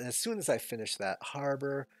 yeah, as soon as I finish that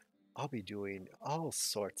harbor, I'll be doing all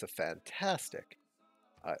sorts of fantastic.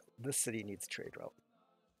 This city needs a trade route.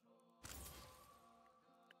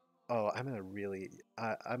 Oh, I'm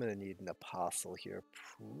gonna need an apostle here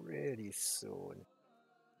pretty soon.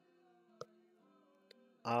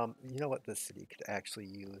 You know what? This city could actually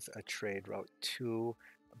use a trade route too,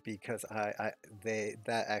 because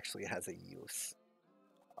that actually has a use.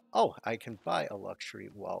 Oh, I can buy a luxury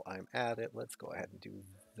while I'm at it. Let's go ahead and do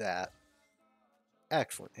that.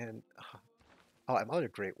 Excellent. And oh, I'm out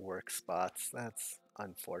of great work spots. That's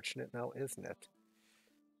unfortunate now, isn't it?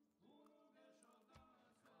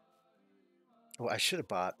 Oh, I should have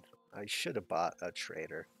bought a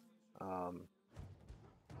trader. Um,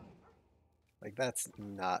 like that's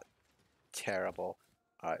not terrible.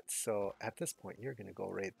 All right, so at this point, you're going to go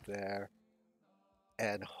right there,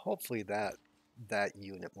 and hopefully that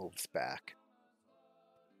unit moves back.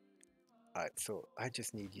 All right, so I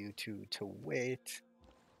just need you to wait.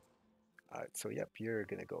 All right, so yep, you're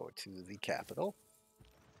going to go to the capital,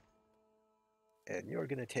 and you're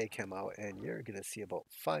going to take him out, and you're going to see about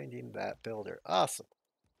finding that builder. Awesome.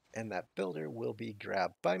 And that builder will be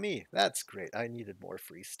grabbed by me. That's great. I needed more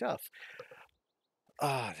free stuff.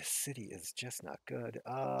 Ah, the city is just not good.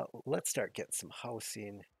 Let's start getting some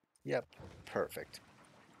housing. Yep, perfect.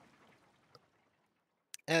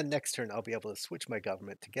 And next turn, I'll be able to switch my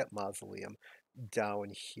government to get Mausoleum down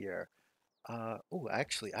here. Oh,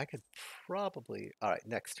 actually, I could probably... All right,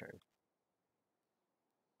 next turn.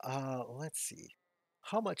 Let's see.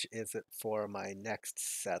 How much is it for my next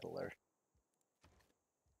settler?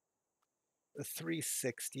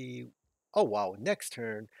 360. Oh, wow. Next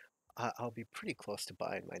turn, I'll be pretty close to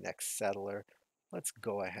buying my next settler. Let's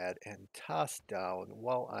go ahead and toss down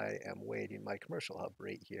while I am waiting my commercial hub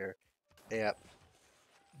right here. Yep.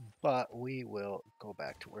 But we will go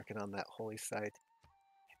back to working on that holy site.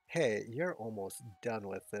 Hey, you're almost done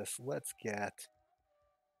with this. Let's get...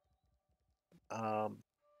 Um,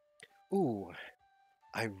 ooh,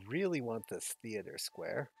 I really want this theater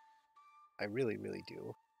square. I really, really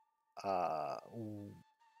do. Uh,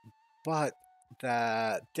 but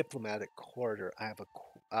that diplomatic corridor, I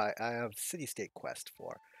have city-state quest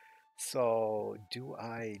for. So do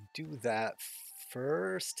I do that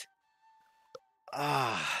first?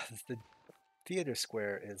 The theater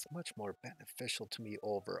square is much more beneficial to me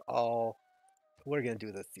overall. We're gonna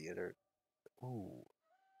do the theater. Ooh,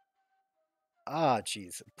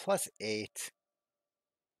 geez, +8.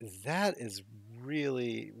 That is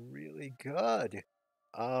really, really good.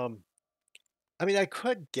 Um, I mean, I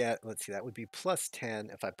could get, let's see, that would be +10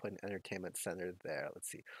 if I put an entertainment center there. Let's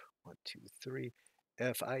see, 1, 2, 3.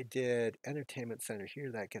 If I did entertainment center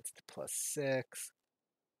here, that gets to +6.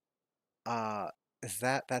 Uh,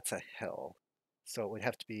 that's a hill. So it would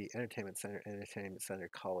have to be entertainment center,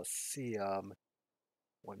 Coliseum.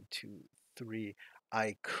 1, 2, 3.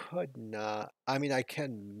 I could not, I mean, I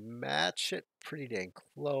can match it pretty dang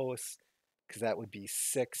close because that would be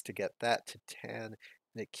 6 to get that to 10,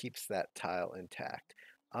 and it keeps that tile intact.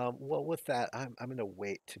 Well, with that, I'm going to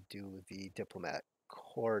wait to do the diplomat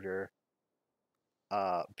quarter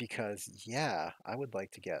because, yeah, I would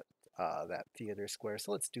like to get that theater square.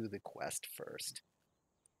 So let's do the quest first.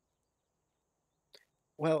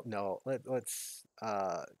 Well, no,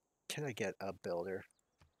 can I get a builder?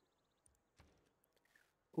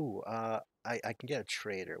 Ooh, I can get a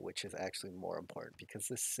trader, which is actually more important because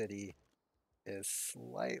this city is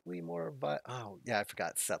slightly more, but oh yeah, I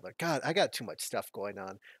forgot settler. God, I got too much stuff going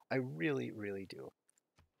on. I really, really do.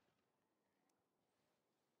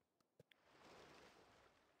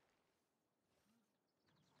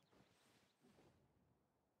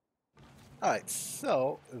 All right,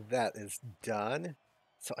 so that is done.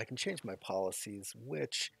 So I can change my policies,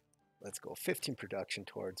 which let's go 15 production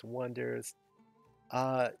towards wonders.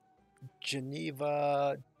 Uh,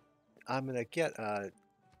 Geneva, I'm gonna get an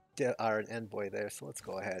envoy there, so let's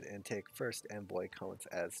go ahead and take first envoy counts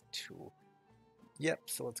as 2. Yep,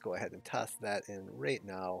 so let's go ahead and toss that in right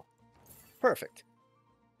now. Perfect.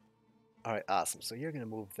 All right, awesome. So you're going to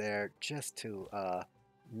move there just to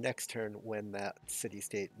next turn when that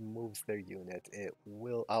city-state moves their unit,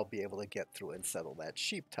 I'll be able to get through and settle that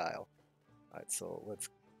sheep tile. All right, so let's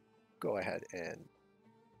go ahead and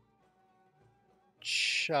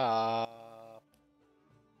chop.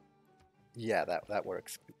 Yeah, that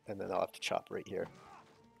works. And then I'll have to chop right here.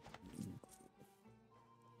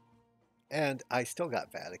 And I still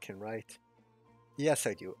got Vatican, right? Yes,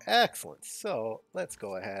 I do. Excellent. So let's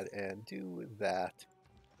go ahead and do that.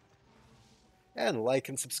 And like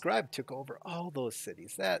and subscribe took over all those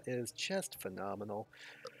cities. That is just phenomenal.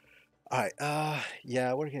 All right,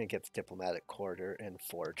 yeah, we're gonna get the diplomatic corridor in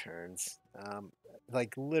 4 turns.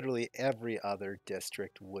 Like literally every other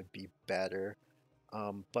district would be better.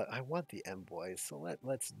 But I want the envoys, so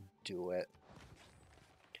let's do it.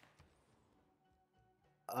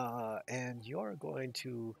 And you're going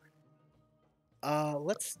to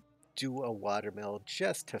let's do a watermill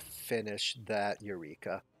just to finish that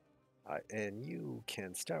Eureka. And you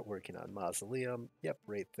can start working on Mausoleum. Yep,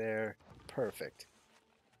 right there. Perfect.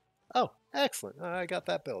 Oh, excellent. I got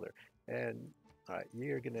that builder. And all right,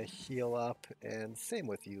 you're going to heal up. And same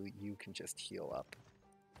with you. You can just heal up.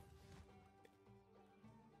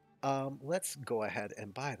 Let's go ahead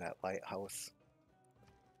and buy that lighthouse.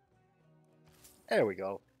 There we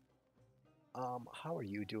go. How are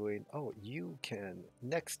you doing? Oh, you can,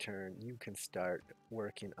 next turn, you can start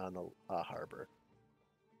working on a harbor.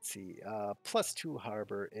 Let's see, +2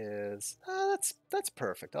 harbor is, that's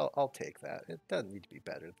perfect. I'll take that. It doesn't need to be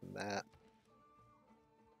better than that.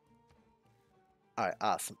 All right,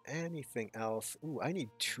 awesome. Anything else? Ooh, I need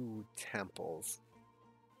 2 temples.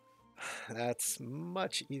 That's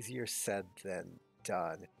much easier said than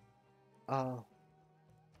done. All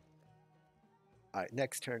right,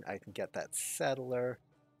 next turn I can get that settler.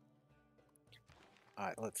 All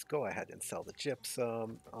right, let's go ahead and sell the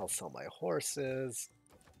gypsum. I'll sell my horses.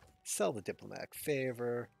 Sell the diplomatic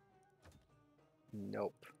favor.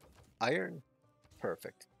 Nope. Iron?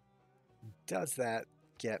 Perfect. Does that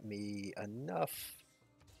get me enough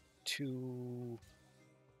to...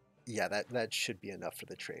 Yeah, that should be enough for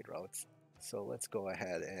the trade routes. So let's go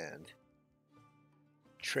ahead and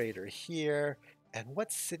trader here. And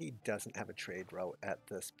what city doesn't have a trade route at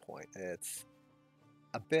this point? It's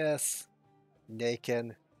Abyss,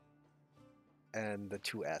 Naken, and the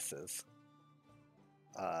 2 S's.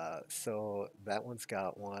 So that one's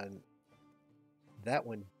got one. That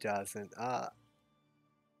one doesn't.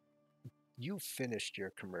 You finished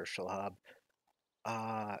your commercial hub.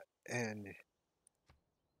 Uh, and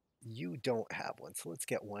you don't have one, so let's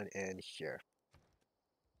get one in here.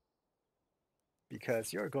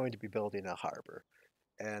 Because you're going to be building a harbor.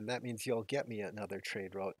 And that means you'll get me another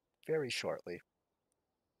trade route very shortly.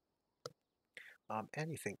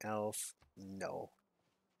 Anything else? No.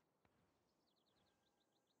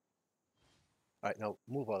 Alright, no,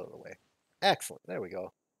 move out of the way. Excellent, there we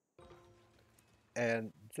go.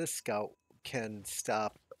 And this scout can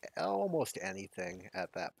stop almost anything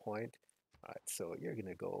at that point. Alright, so you're going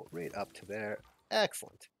to go right up to there.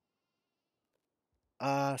 Excellent.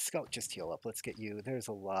 Scout, just heal up. Let's get you. There's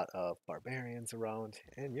a lot of barbarians around,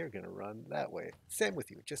 and you're going to run that way. Same with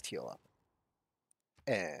you. Just heal up.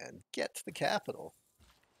 And get to the capital.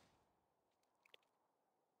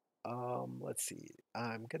 Let's see.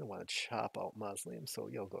 I'm going to want to chop out Mausoleum, so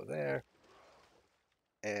you'll go there.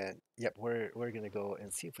 And, yep, we're going to go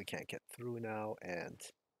and see if we can't get through now, and...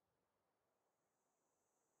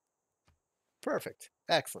 Perfect.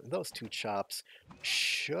 Excellent. Those 2 chops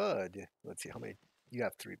should... Let's see, how many... You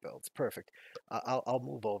have 3 builds. Perfect. I'll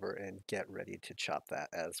move over and get ready to chop that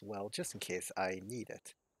as well, just in case I need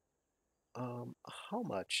it. How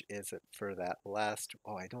much is it for that last...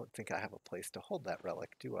 Oh, I don't think I have a place to hold that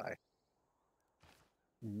relic, do I?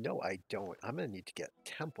 No, I don't. I'm going to need to get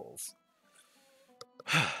temples.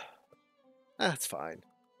 That's fine.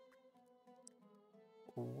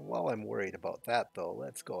 While I'm worried about that, though,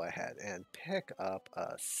 let's go ahead and pick up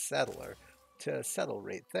a settler to settle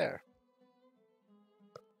right there.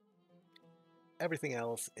 Everything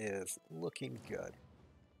else is looking good.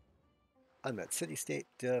 Unmet city-state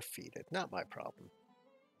defeated. Not my problem.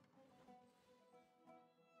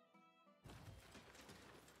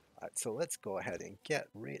 Alright, so let's go ahead and get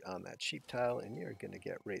right on that sheep tile, and you're going to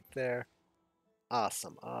get right there.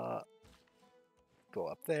 Awesome. Go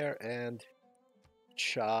up there and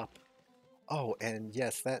chop. Oh, and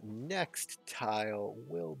yes, that next tile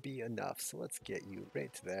will be enough. So let's get you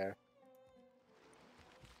right there.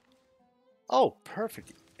 Oh,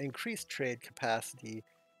 perfect. Increased trade capacity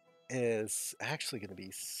is actually going to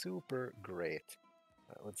be super great.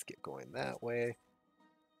 Let's get going that way.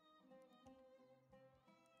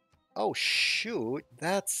 Oh, shoot.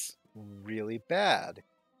 That's really bad.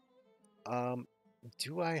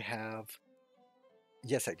 Do I have...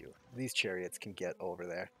 Yes, I do. These chariots can get over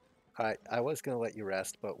there. I was going to let you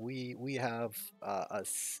rest, but we have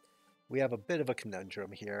we have a bit of a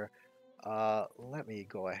conundrum here. Let me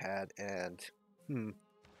go ahead and...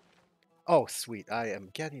 Oh, sweet. I am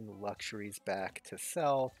getting luxuries back to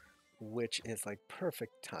sell, which is like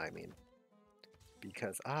perfect timing.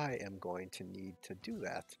 Because I am going to need to do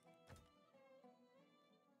that.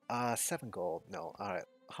 7 gold. No. Alright.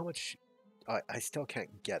 How much... I still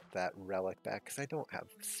can't get that relic back because I don't have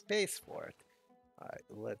space for it. Alright,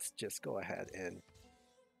 let's just go ahead and...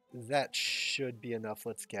 That should be enough.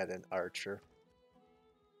 Let's get an archer.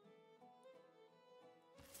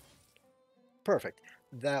 Perfect.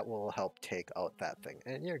 That will help take out that thing.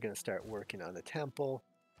 And you're going to start working on the temple.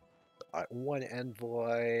 All right, one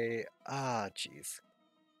envoy. Ah, geez.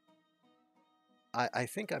 I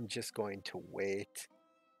think I'm just going to wait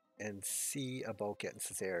and see about getting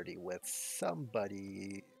sincerity with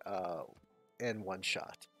somebody in one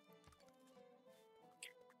shot.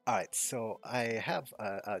 All right, so I have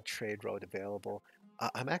a trade road available.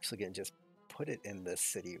 I'm actually going to just put it in this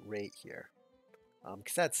city right here,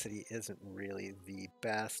 because that city isn't really the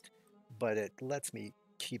best, but it lets me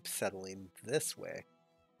keep settling this way.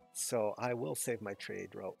 So I will save my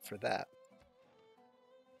trade route for that.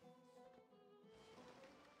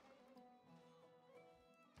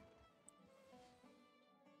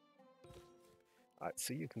 All right,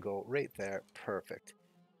 so you can go right there. Perfect.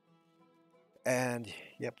 And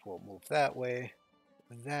yep, we'll move that way.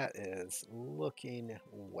 That is looking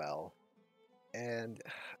well. And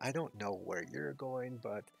I don't know where you're going,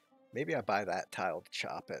 but maybe I buy that tile to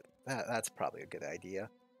chop it. That's probably a good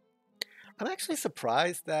idea. I'm actually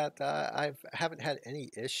surprised that I haven't had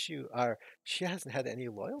any issue, or she hasn't had any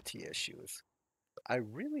loyalty issues. I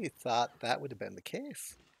really thought that would have been the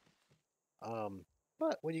case. Um,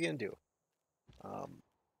 but what are you gonna do? Um,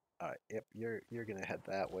 all right, yep, you're gonna head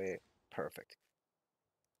that way. Perfect.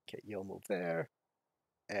 Okay, you'll move there,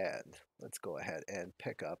 and let's go ahead and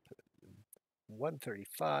pick up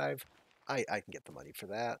 135. I can get the money for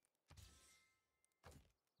that.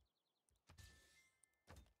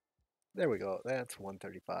 There we go. That's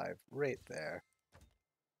 135 right there.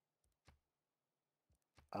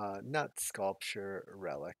 Nut sculpture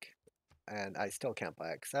relic, and I still can't buy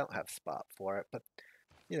it because I don't have spot for it. But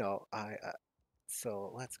you know, I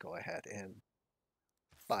so let's go ahead and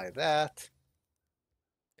buy that.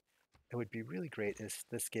 It would be really great if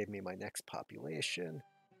this gave me my next population.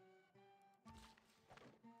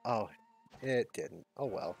 Oh, it didn't. Oh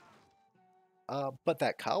well. But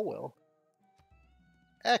that cow will.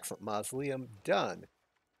 Excellent mausoleum done.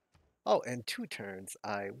 Oh, and 2 turns,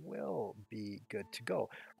 I will be good to go.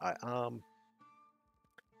 All right,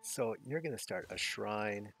 so you're gonna start a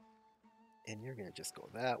shrine, and you're gonna just go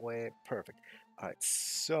that way. Perfect. All right,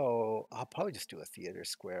 so I'll probably just do a theater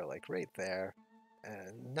square like right there,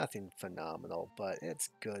 and nothing phenomenal, but it's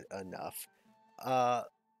good enough. Uh,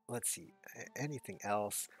 let's see, anything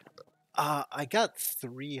else? I got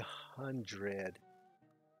 300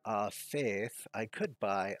 faith. I could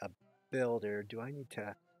buy a builder. Do I need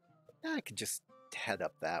to? I could just head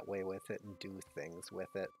up that way with it and do things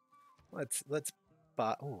with it. Let's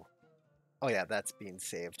buy. Oh yeah, that's being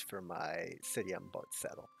saved for my city I'm about to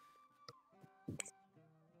settle.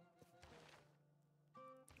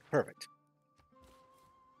 Perfect.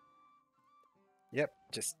 Yep,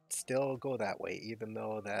 just still go that way, even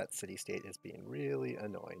though that city state is being really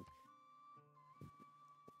annoying.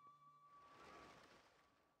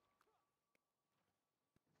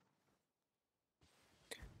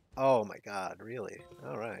 Oh my god, really?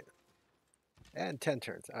 All right. And 10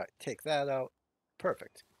 turns. All right, take that out.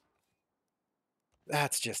 Perfect.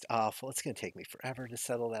 That's just awful. It's going to take me forever to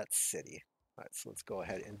settle that city. All right, so let's go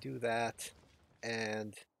ahead and do that.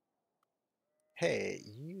 And hey,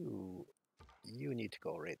 you need to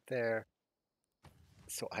go right there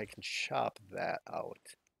so I can chop that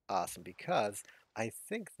out. Awesome, because I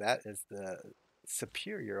think that is the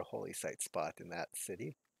superior holy site spot in that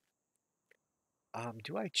city.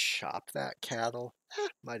 Do I chop that cattle?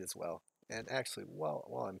 Might as well. And actually,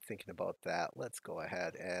 while I'm thinking about that, let's go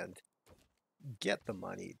ahead and get the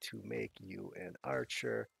money to make you an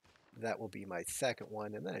archer. That will be my second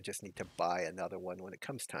one, and then I just need to buy another one when it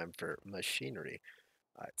comes time for machinery.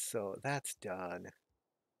 All right, so that's done.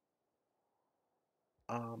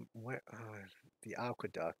 Where the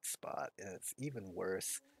aqueduct spot is even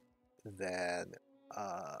worse than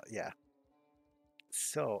yeah.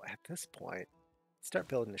 So at this point, start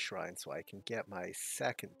building a shrine so I can get my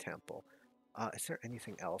second temple. Is there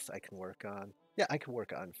anything else I can work on? Yeah, I can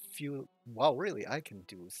work on few. Well, really, I can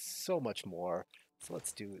do so much more. So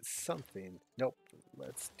let's do something. Nope.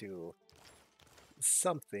 Let's do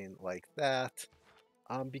something like that.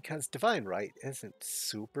 Because Divine Right isn't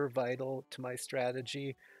super vital to my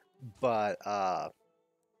strategy, but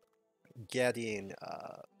getting.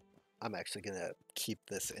 I'm actually gonna keep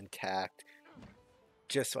this intact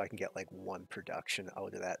just so I can get like one production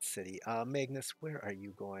out of that city. Magnus, where are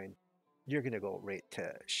you going? You're gonna go right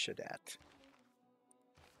to Shadet.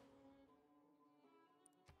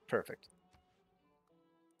 Perfect.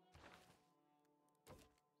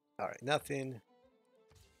 All right, nothing.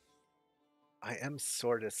 I am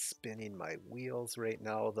sort of spinning my wheels right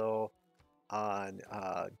now, though, on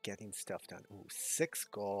getting stuff done. Ooh, 6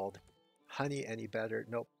 gold. Honey, any better?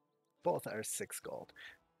 Nope. Both are 6 gold.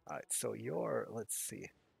 All right, so let's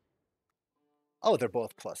see. Oh, they're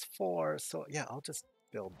both +4. So yeah, I'll just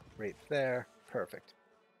build right there. Perfect.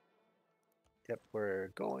 Yep, we're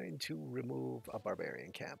going to remove a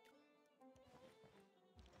barbarian camp.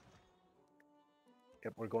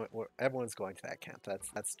 Yep, everyone's going to that camp.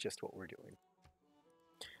 That's just what we're doing.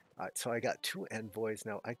 All right, so I got 2 envoys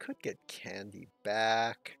now. I could get Candy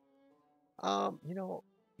back. You know,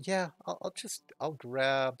 yeah, I'll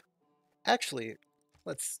grab. Actually,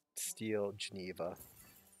 let's steal Geneva.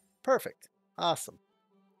 Perfect. Awesome.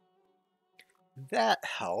 That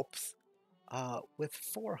helps. With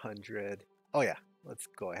 400. Oh yeah, let's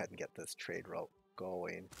go ahead and get this trade route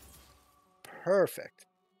going. Perfect.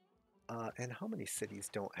 And how many cities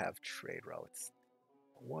don't have trade routes?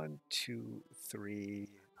 1, 2, 3.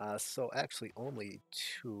 So actually only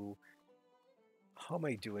 2. How am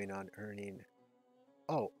I doing on earning?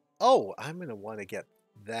 Oh, oh, I'm gonna want to get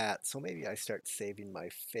that. So maybe I start saving my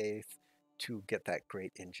faith to get that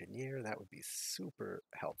great engineer. That would be super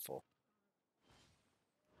helpful.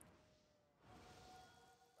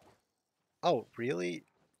 Oh, really?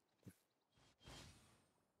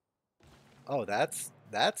 Oh, that's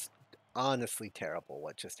honestly terrible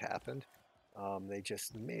what just happened. They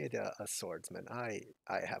just made a swordsman. I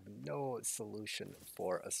have no solution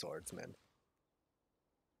for a swordsman.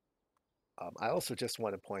 I also just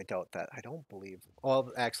want to point out that I don't believe,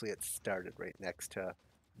 well, actually it started right next to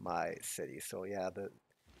my city. So yeah,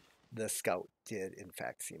 the scout did in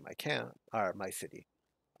fact see my camp or my city.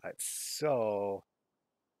 All right, so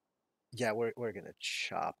yeah, we're gonna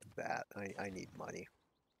chop that. I need money.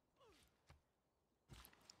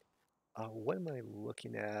 What am I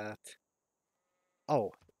looking at?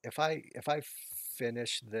 Oh, if I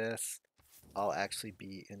finish this, I'll actually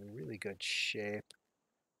be in really good shape.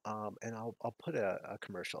 And I'll put a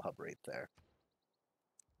commercial hub right there.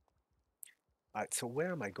 All right, so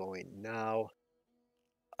where am I going now?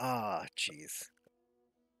 Ah, geez.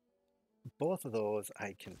 Both of those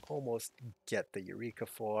I can almost get the Eureka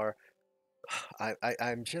for.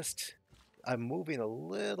 I'm moving a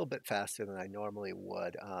little bit faster than I normally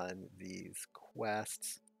would on these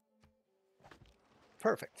quests.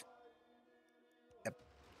 Perfect. Yep,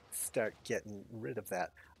 start getting rid of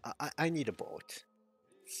that. I need a boat.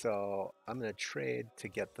 So I'm going to trade to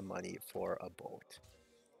get the money for a boat.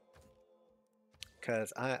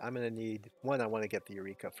 Because I'm going to need, one, I want to get the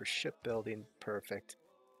Eureka for shipbuilding. Perfect.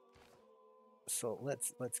 So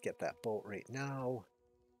let's get that boat right now.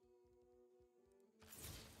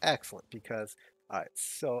 Excellent, because, all right,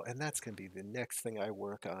 so, and that's going to be the next thing I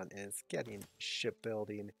work on is getting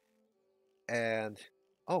shipbuilding. And,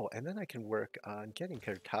 oh, and then I can work on getting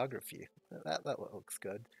cartography. That looks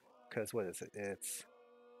good. Because what is it? It's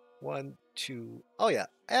 1, 2. Oh yeah,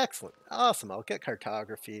 excellent, awesome. I'll get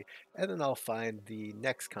cartography, and then I'll find the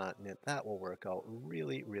next continent. That will work out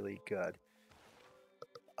really, really good.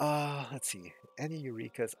 Let's see. Any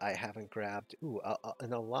Eurekas I haven't grabbed? Ooh,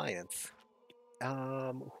 an alliance.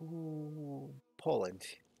 Who? Poland.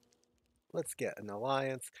 Let's get an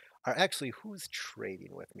alliance. Or actually, who's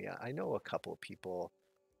trading with me? I know a couple of people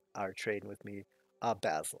are trading with me.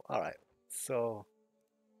 Basil. All right. So,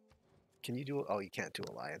 can you do? Oh, you can't do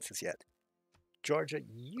alliances yet. Georgia,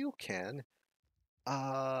 you can.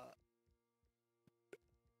 Uh,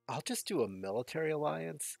 I'll just do a military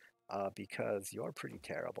alliance because you're pretty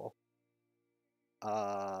terrible.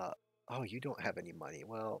 Uh, oh, you don't have any money.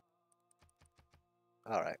 Well,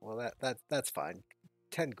 all right. Well, that's fine.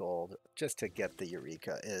 10 gold just to get the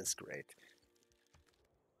Eureka is great.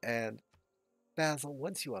 And Basil,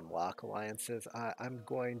 once you unlock alliances, I'm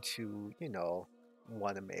going to,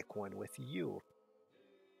 want to make one with you.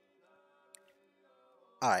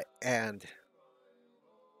 All right, and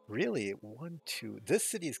really, 1, 2. This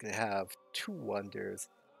city is going to have 2 wonders,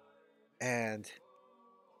 and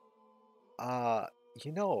uh,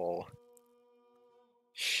 you know,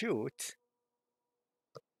 shoot.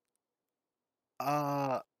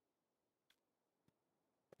 Uh,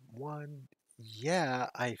 one, yeah,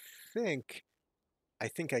 I think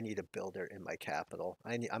I need a builder in my capital.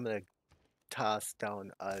 I'm gonna toss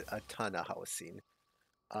down a ton of housing.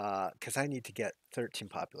 Because I need to get 13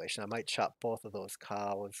 population. I might chop both of those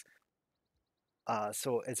cows.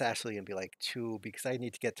 So it's actually gonna be like 2 because I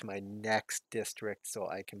need to get to my next district so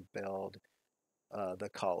I can build the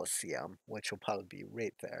Coliseum, which will probably be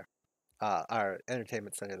right there. Our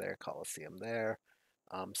entertainment center there, Coliseum there.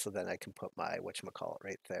 So then I can put my whatchamacallit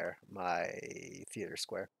right there, my theater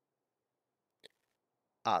square.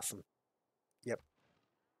 Awesome. Yep.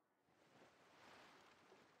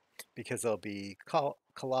 Because there'll be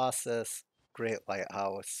Colossus, Great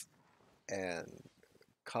Lighthouse, and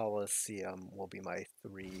Coliseum will be my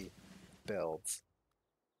 3 builds.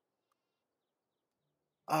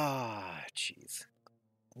 Ah, jeez.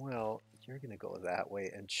 Well, you're going to go that way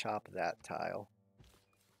and chop that tile.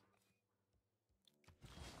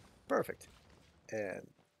 Perfect. And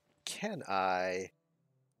can I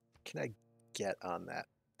get on that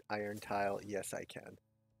iron tile? Yes, I can.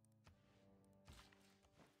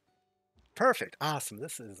 Perfect. Awesome.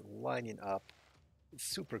 This is lining up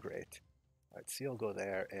super great. All right, so you'll go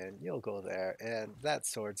there and you'll go there, and that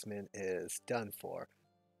swordsman is done for.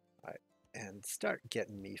 All right, and start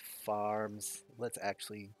getting me farms. Let's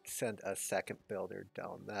actually send a second builder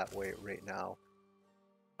down that way right now.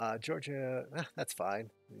 Georgia, that's fine.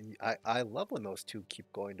 I love when those two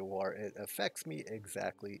keep going to war. It affects me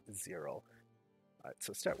exactly zero. All right,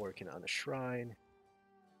 so start working on a shrine.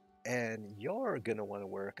 And you're going to want to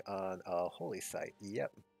work on a holy site.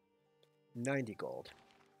 Yep, 90 gold.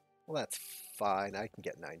 Well, that's fine. I can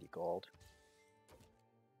get 90 gold.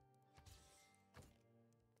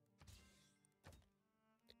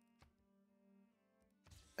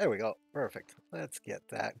 There we go. Perfect. Let's get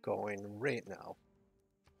that going right now.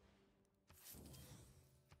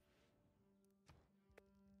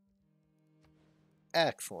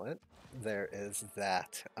 Excellent. There is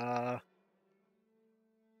that.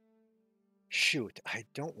 Shoot. I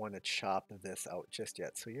don't want to chop this out just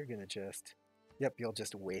yet. So you're going to just... Yep, you'll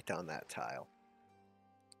just wait on that tile.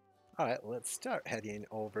 All right, let's start heading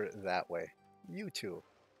over that way. You two.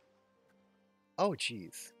 Oh,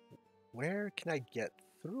 geez. Where can I get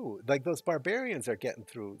through? Like, those barbarians are getting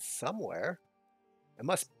through somewhere. It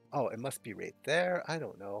must... Oh, it must be right there. I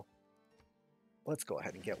don't know. Let's go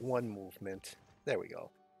ahead and get one movement. There we go.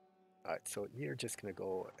 All right, so you're just gonna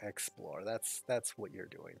go explore. That's what you're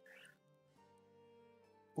doing.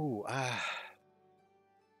 Ooh,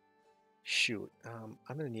 shoot. I'm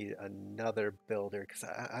gonna need another builder because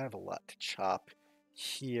I have a lot to chop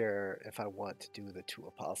here if I want to do the Two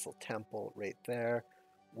Apostle Temple right there,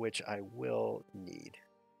 which I will need.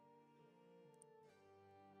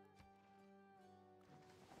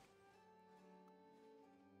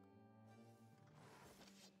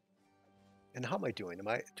 And how am I doing?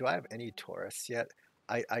 Do I have any tourists yet?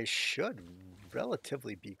 I should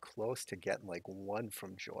relatively be close to getting like one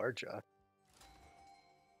from Georgia.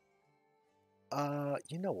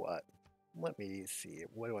 You know what? Let me see.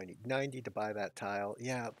 What do I need? 90 to buy that tile.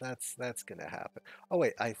 Yeah, that's gonna happen. Oh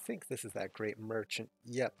wait, I think this is that great merchant.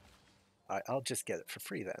 Yep. All right, I'll just get it for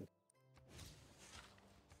free then.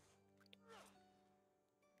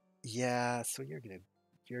 Yeah, so you're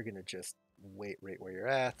gonna just wait right where you're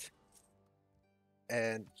at.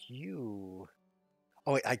 And you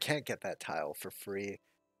Oh wait, I can't get that tile for free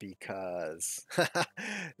because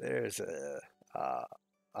there's a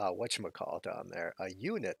whatchamacallit on there, a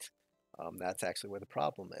unit. That's actually where the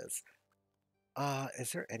problem is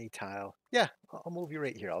there any tile? Yeah, I'll move you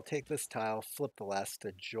right here. I'll take this tile, flip the last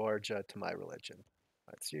to Georgia to my religion.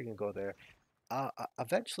 All right, so you can go there.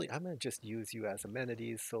 Eventually, I'm going to just use you as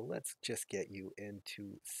amenities, so let's just get you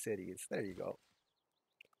into cities. There you go.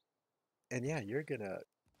 And yeah, you're going to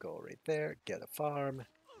go right there, get a farm,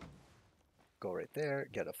 go right there,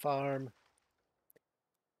 get a farm,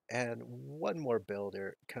 and one more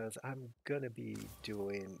builder, because I'm going to be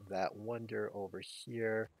doing that wonder over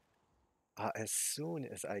here as soon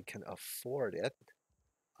as I can afford it.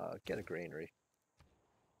 Get a granary.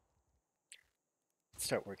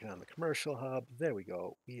 Start working on the commercial hub. There we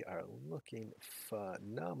go. We are looking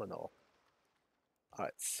phenomenal. All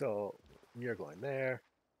right, so you're going there,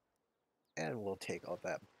 and we'll take out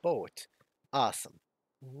that boat. Awesome.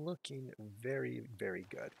 Looking very, very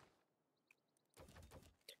good.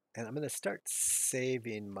 And I'm going to start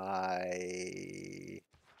saving my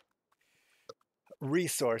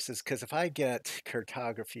resources because if I get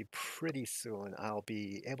cartography pretty soon, I'll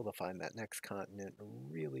be able to find that next continent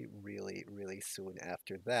really, really, really soon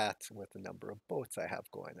after that with the number of boats I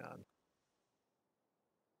have going on.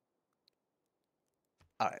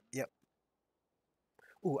 All right, yep.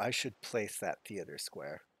 Ooh, I should place that theater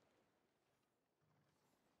square.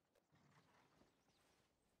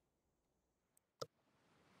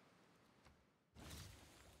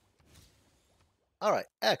 All right,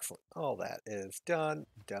 excellent. All that is done,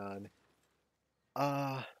 done.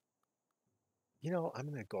 Uh, I'm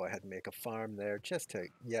gonna go ahead and make a farm there just to,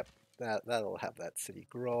 yep, that'll have that city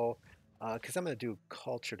grow. Because I'm gonna do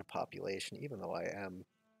culture to population, even though I am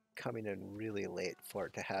coming in really late for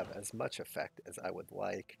it to have as much effect as I would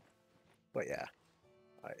like. But yeah,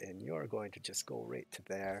 and you're going to just go right to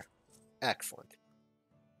there. Excellent.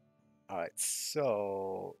 All right,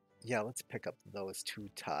 so yeah, let's pick up those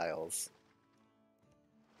two tiles.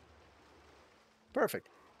 Perfect.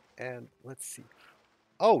 And let's see.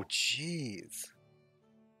 Oh, geez.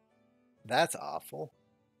 That's awful.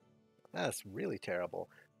 That's really terrible.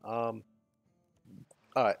 All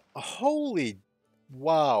right. Holy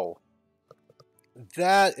wow.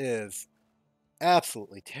 That is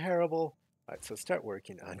absolutely terrible. All right, so start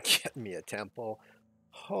working on getting me a temple.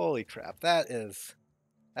 Holy crap, that's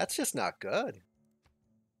just not good.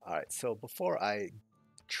 All right, so before I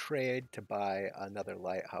trade to buy another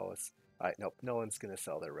lighthouse, all right, nope, no one's gonna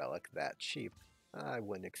sell their relic that cheap. I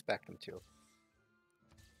wouldn't expect them to.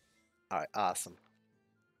 All right, awesome.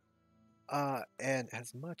 And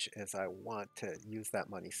as much as I want to use that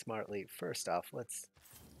money smartly, first off,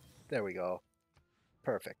 there we go.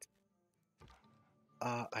 Perfect.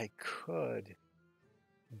 I could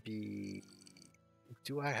be,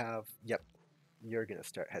 do I have, yep, you're going to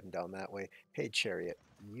start heading down that way. Hey, Chariot,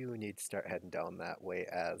 you need to start heading down that way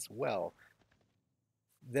as well.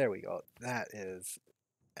 There we go. That is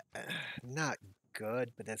not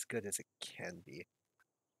good, but as good as it can be.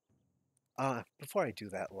 Before I do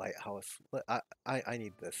that lighthouse, I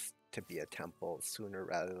need this to be a temple sooner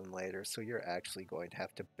rather than later, so you're actually going to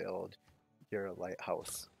have to build your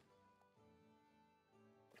lighthouse.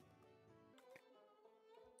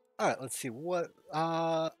 All right, let's see what,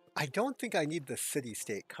 I don't think I need the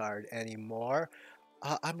city-state card anymore.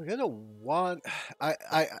 I'm gonna want,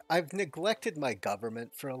 I've neglected my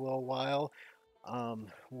government for a little while,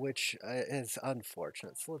 which is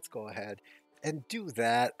unfortunate, so let's go ahead and do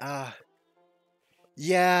that.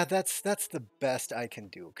 Yeah, that's the best I can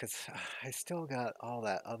do because I still got all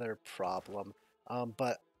that other problem.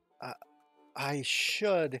 But uh, I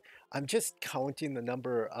should. I'm just counting the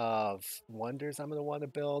number of wonders I'm going to want to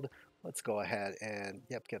build. Let's go ahead and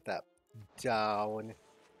yep, get that down.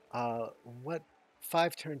 What?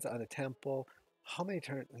 5 turns on a temple. How many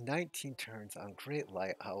turns? 19 turns on Great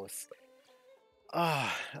Lighthouse. All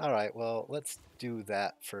right. Well, let's do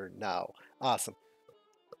that for now. Awesome.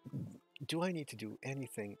 Do I need to do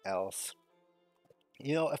anything else?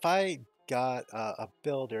 You know, if I got a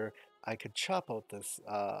builder, I could chop out this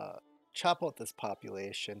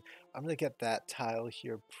population. I'm gonna get that tile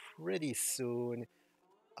here pretty soon.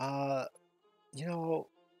 Uh, you know,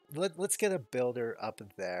 let's get a builder up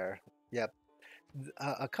there. Yep,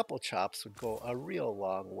 a couple chops would go a real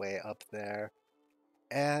long way up there.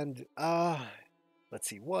 And let's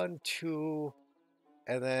see, one, two,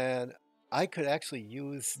 and then I could actually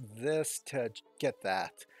use this to get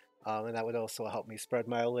that. And that would also help me spread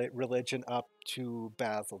my religion up to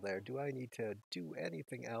Basil there. Do I need to do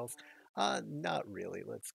anything else? Not really.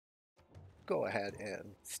 Let's go ahead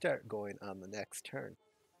and start going on the next turn.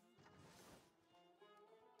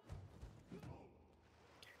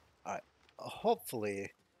 All right.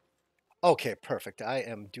 Hopefully. Okay, perfect. I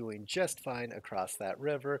am doing just fine across that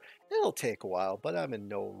river. It'll take a while, but I'm in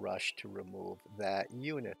no rush to remove that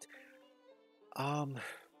unit. Um,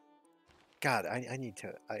 God, I need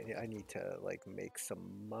to like make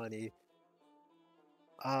some money.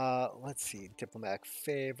 Let's see, diplomatic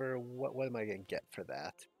favor. What am I gonna get for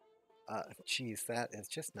that? Geez, that is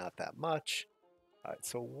just not that much. All right,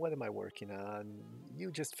 so what am I working on?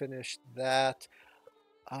 You just finished that.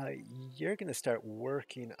 Uh, you're gonna start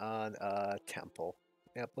working on a temple.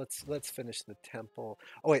 Yep, let's finish the temple.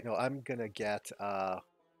 Oh wait, no, I'm gonna get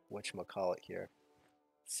whatchamacallit here.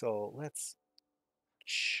 So let's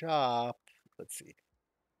chop. Let's see.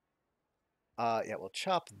 Yeah, we'll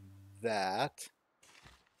chop that.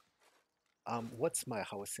 What's my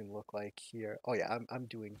housing look like here? Oh yeah, I'm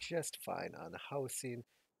doing just fine on housing.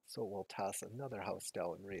 So we'll toss another house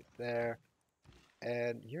down right there.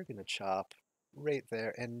 And you're gonna chop right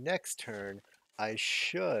there. And next turn, I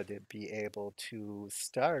should be able to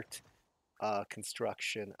start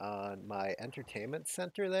construction on my entertainment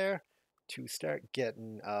center there to start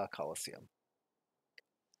getting Coliseum.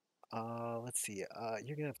 Let's see.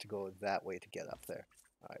 You're gonna have to go that way to get up there.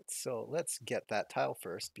 All right, so let's get that tile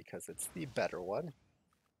first because it's the better one.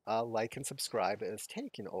 Like and subscribe. It is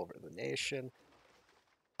taking over the nation.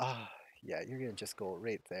 Ah, yeah, you're gonna just go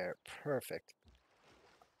right there. Perfect.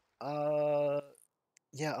 Uh,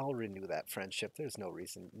 yeah, I'll renew that friendship. There's no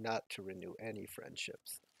reason not to renew any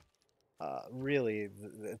friendships. Really,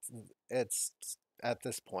 it's at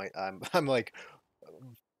this point, I'm like,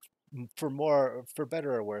 for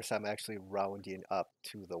better or worse, I'm actually rounding up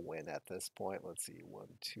to the win at this point. Let's see, one,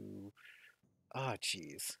 two. Ah,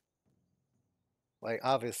 geez. Like,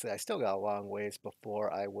 obviously, I still got a long ways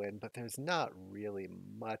before I win, but there's not really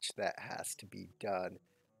much that has to be done.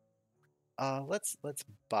 Let's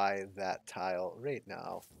buy that tile right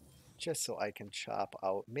now, just so I can chop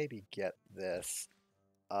out, maybe get this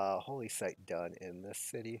holy site done in this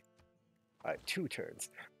city. All right, 2 turns.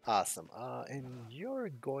 Awesome. And you're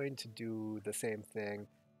going to do the same thing.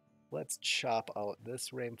 let's chop out this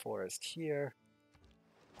rainforest here.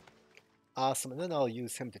 Awesome, and then I'll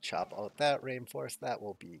use him to chop out that rainforest. That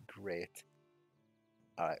will be great.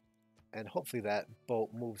 All right, and hopefully that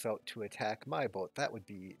boat moves out to attack my boat. That would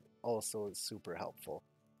be also super helpful.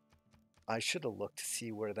 I should have looked to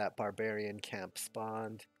see where that barbarian camp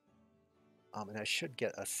spawned. And I should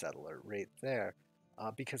get a settler right there.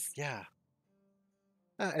 Because, yeah,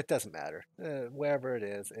 it doesn't matter. Wherever it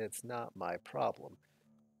is, it's not my problem.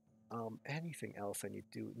 Anything else I need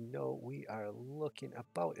to do? No, we are looking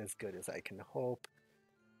about as good as I can hope.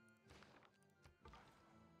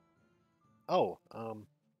 Oh,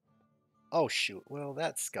 oh shoot. Well,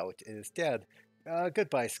 that scout is dead.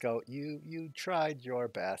 Goodbye, scout. You tried your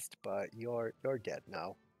best, but you're dead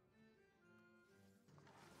now.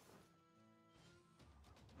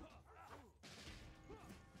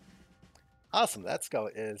 Awesome. That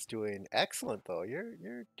scout is doing excellent, though.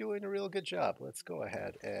 You're doing a real good job. Let's go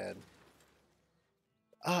ahead and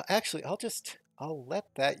actually, I'll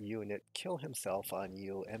let that unit kill himself on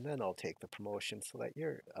you, and then I'll take the promotion so that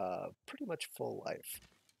you're pretty much full life.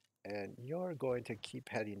 And you're going to keep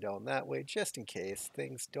heading down that way just in case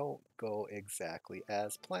things don't go exactly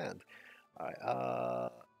as planned. All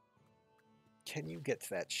right, can you get to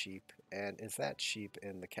that sheep? And is that sheep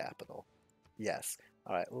in the capital? Yes.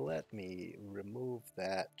 All right, let me remove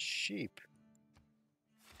that sheep.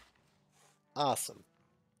 Awesome.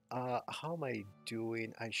 How am I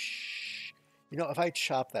doing? If I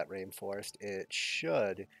chop that rainforest, it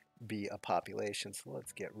should be a population, so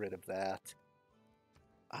let's get rid of that.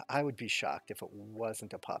 I would be shocked if it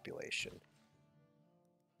wasn't a population.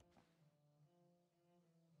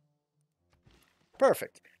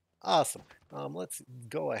 Perfect. Awesome. Let's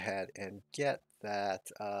go ahead and get that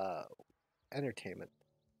entertainment.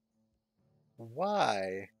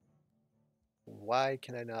 Why? Why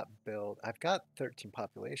can I not build? I've got 13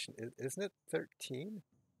 population. Isn't it 13?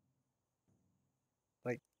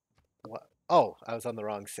 Like, what? Oh, I was on the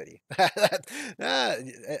wrong city.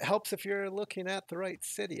 It helps if you're looking at the right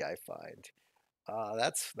city, I find.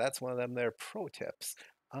 That's one of them there pro tips.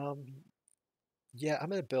 Um, yeah, I'm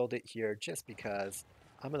gonna build it here just because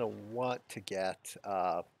I'm gonna want to get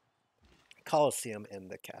Colosseum in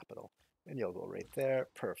the capital. And you'll go right there.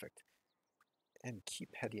 Perfect. And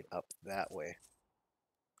keep heading up that way.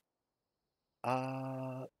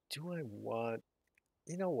 Do I want...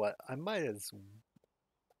 You know what? I might as...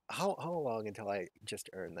 How long until I just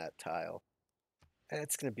earn that tile?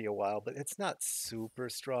 It's going to be a while, but it's not super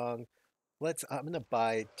strong. I'm going to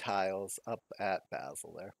buy tiles up at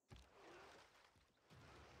Basel there.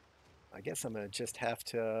 I guess I'm going to just have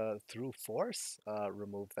to, through force,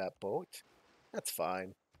 remove that boat. That's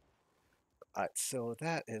fine. All right, so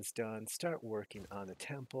that is done. Start working on the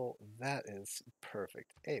temple. That is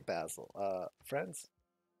perfect. Hey, Basil. Friends?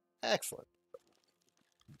 Excellent.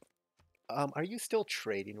 Are you still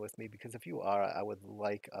trading with me? Because if you are, I would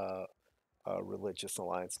like a religious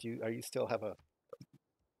alliance. Are you still have a...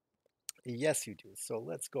 Yes, you do. So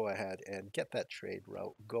let's go ahead and get that trade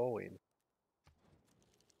route going.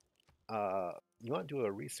 You want to do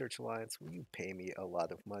a research alliance? Will you pay me a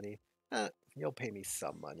lot of money? You'll pay me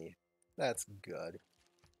some money. That's good.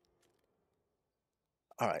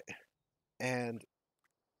 All right. And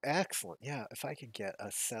excellent. Yeah, if I could get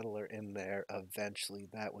a settler in there eventually,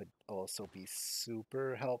 that would also be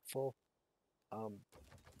super helpful. Um,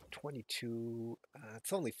 22,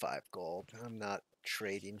 it's only 5 gold. I'm not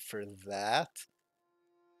trading for that.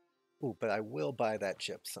 Ooh, but I will buy that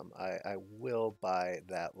gypsum. I will buy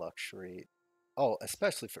that luxury. Oh,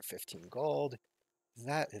 especially for 15 gold.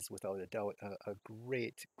 That is without a doubt a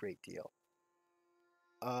great, great deal.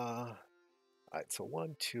 All right, so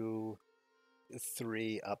 1, 2,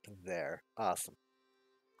 3 up there. Awesome.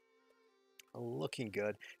 Looking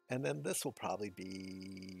good. And then this will probably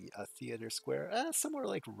be a theater square. Somewhere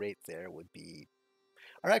like right there would be,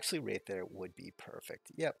 or actually right there would be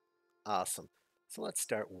perfect. Yep. Awesome. So let's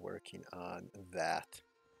start working on that.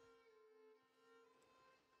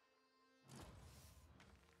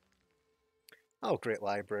 Oh, great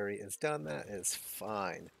library is done. That is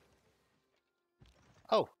fine.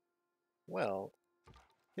 Oh, well,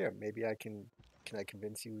 here, maybe can I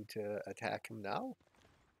convince you to attack him now?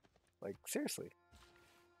 Like, seriously.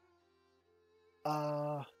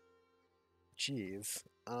 Uh, geez.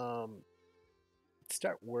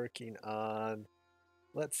 Start working on...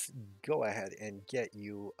 Let's go ahead and get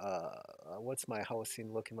you, what's my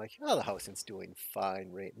housing looking like? Oh, the housing's doing fine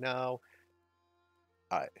right now.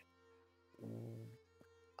 All right.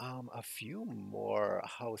 A few more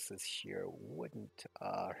houses here wouldn't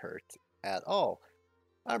hurt at all.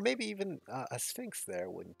 Or maybe even a sphinx there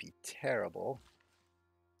wouldn't be terrible.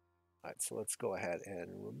 All right, so let's go ahead and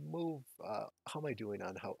remove, how am I doing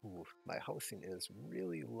on how, ooh, my housing is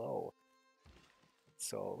really low.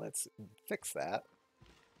 So let's fix that.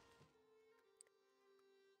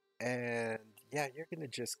 And yeah, you're gonna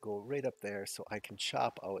just go right up there so I can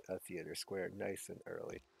chop out a theater square nice and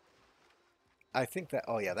early. I think that,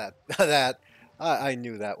 oh yeah, that, I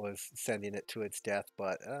knew that was sending it to its death,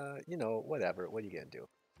 but, you know, whatever, what are you gonna do?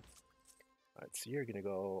 All right, so you're gonna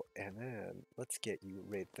go, and then let's get you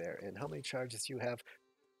right there. And how many charges do you have?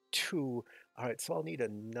 Two. All right, so I'll need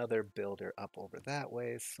another builder up over that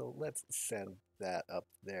way, so let's send that up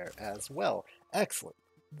there as well. Excellent.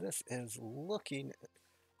 This is looking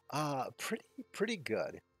pretty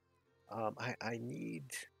good. I need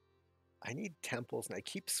temples, and I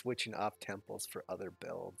keep switching off temples for other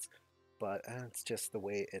builds, but it's just the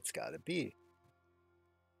way it's got to be.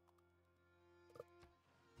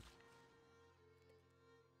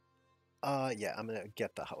 Yeah, I'm gonna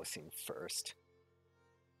get the housing first.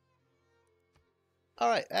 All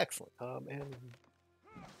right, excellent. And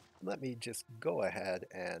let me just go ahead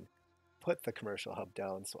and put the commercial hub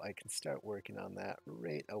down so I can start working on that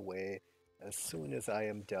right away as soon as I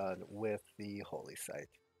am done with the holy site.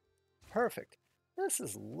 Perfect. This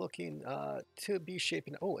is looking to be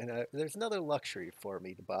shaping. Oh, and there's another luxury for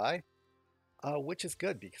me to buy, which is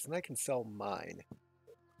good because then I can sell mine.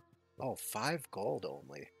 Oh, 5 gold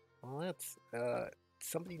only. Well, that's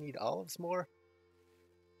somebody need olives more?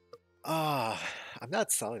 Ah, I'm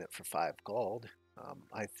not selling it for 5 gold.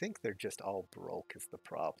 I think they're just all broke is the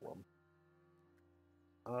problem.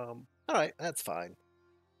 All right, that's fine.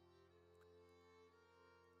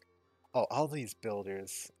 Oh, all these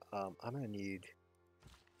builders. I'm gonna need.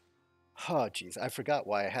 Oh, geez, I forgot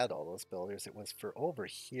why I had all those builders. It was for over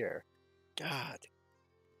here. God,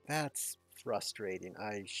 that's frustrating.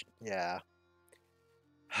 Yeah.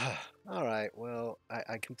 All right, well,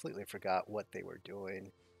 I completely forgot what they were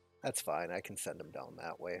doing. That's fine. I can send them down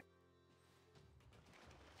that way.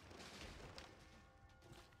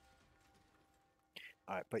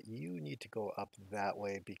 All right, but you need to go up that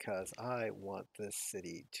way because I want this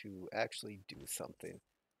city to actually do something.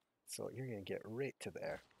 So you're going to get right to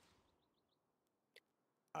there.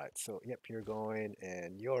 All right, so yep, you're going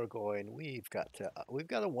and you're going. We've got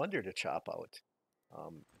a wonder to chop out.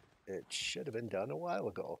 It should have been done a while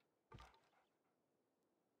ago.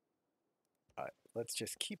 All right, let's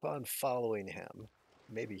just keep on following him.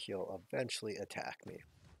 Maybe he'll eventually attack me.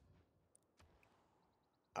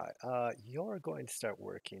 All right, you're going to start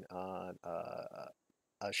working on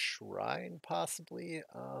a shrine, possibly.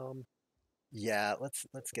 Yeah, let's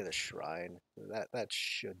get a shrine. That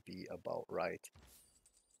should be about right.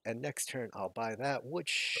 And next turn I'll buy that, which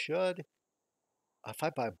should, if I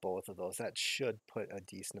buy both of those, that should put a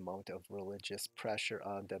decent amount of religious pressure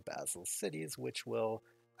onto Basel cities, which will,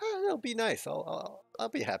 it'll be nice. I'll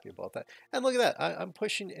be happy about that. And look at that, I'm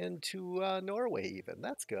pushing into Norway even.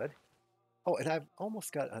 That's good. Oh, and I've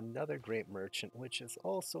almost got another great merchant, which is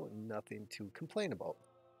also nothing to complain about.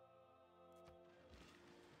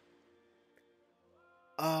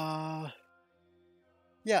 Uh,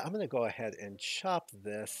 yeah, I'm going to go ahead and chop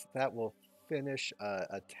this. That will finish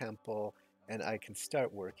a temple, and I can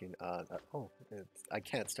start working on, I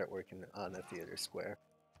can't start working on a theater square.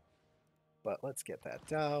 But let's get that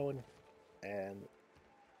down, and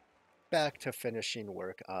back to finishing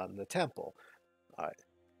work on the temple. All right,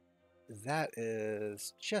 that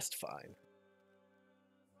is just fine.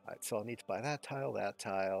 All right, so I'll need to buy that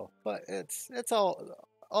tile, but it's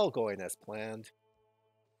all going as planned,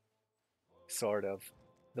 sort of.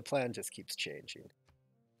 The plan just keeps changing.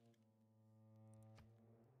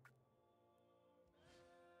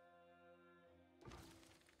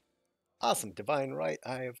 Awesome, Divine Right.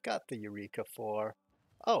 I've got the Eureka for.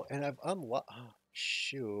 Oh, and I've unlocked. Oh,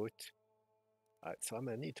 shoot. All right, so I'm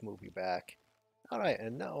gonna need to move you back. All right,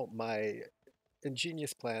 and now my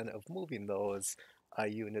ingenious plan of moving those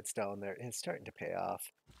units down there is starting to pay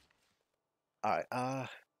off. All right,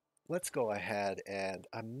 let's go ahead, and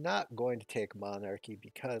I'm not going to take monarchy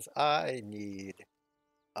because uh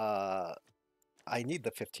I need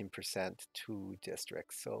the 15% to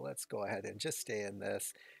districts. So let's go ahead and just stay in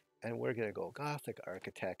this, and we're gonna go Gothic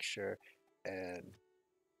architecture and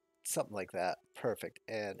something like that. Perfect.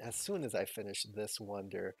 And as soon as I finish this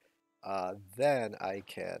wonder, then I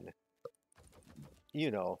can, you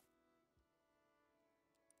know,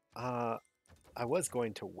 uh, I was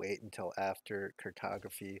going to wait until after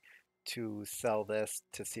cartography to sell this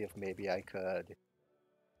to see if maybe I could,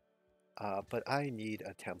 but I need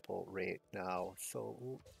a temple right now,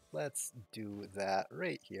 so let's do that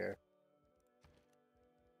right here.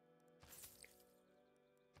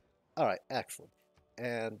 All right, excellent.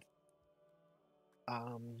 And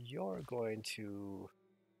You're going to.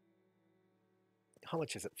 How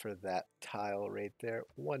much is it for that tile right there?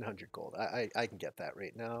 100 gold. I can get that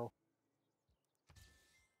right now.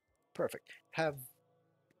 Perfect. Have.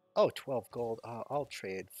 Oh, 12 gold. I'll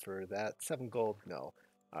trade for that. 7 gold, no.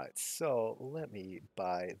 All right, so let me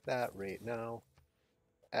buy that right now.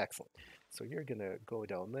 Excellent. So you're going to go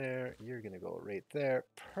down there. You're going to go right there.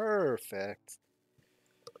 Perfect.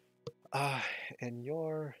 Uh, and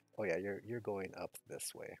you're. Oh, yeah, you're going up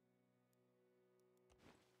this way.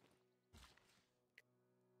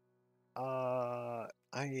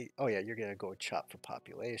 Oh yeah, you're gonna go chop for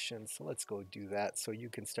population, so let's go do that so you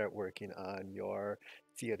can start working on your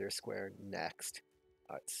theater square next.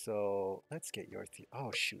 All right, so let's get your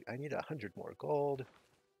oh shoot, I need 100 more gold.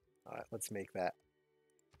 All right, let's make that.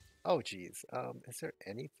 Oh geez, is there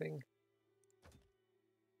anything?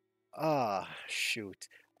 Ah, shoot.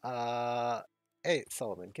 Uh, hey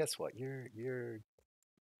Solomon, guess what? Do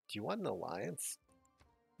you want an alliance?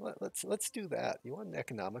 Let's do that. You want an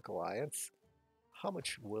economic alliance? How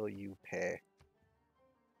much will you pay?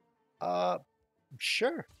 Uh,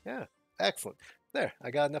 Sure, yeah. Excellent. There,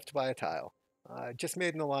 I got enough to buy a tile. I just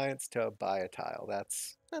made an alliance to buy a tile.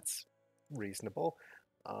 That's reasonable.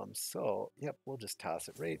 So, yep, we'll just toss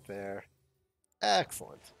it right there.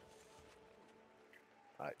 Excellent.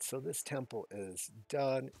 All right, so this temple is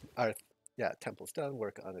done. Yeah, temple's done.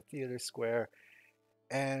 Work on a theater square.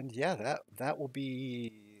 And yeah, that will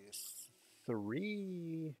be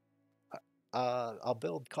three. I'll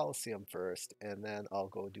build Colosseum first, and then I'll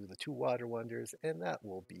go do the two water wonders, and that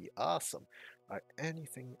will be awesome.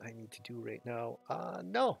 Anything I need to do right now?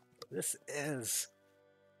 No. This is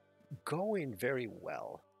going very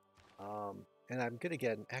well. And I'm going to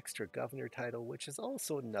get an extra governor title, which is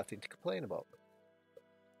also nothing to complain about.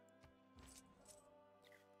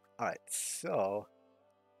 All right, so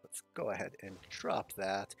let's go ahead and drop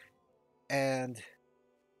that. And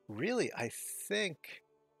really, I think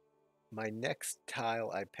my next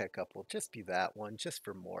tile I pick up will just be that one, just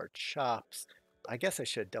for more chops. I guess I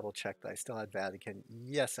should double check that I still had Vatican.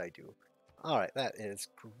 Yes, I do. All right, that is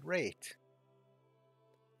great.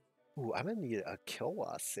 Ooh, I'm gonna need a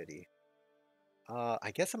Kilwa city.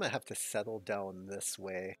 I guess I'm gonna have to settle down this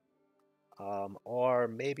way. Or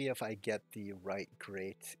maybe if I get the right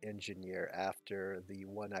great engineer after the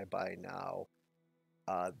one I buy now,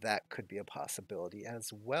 that could be a possibility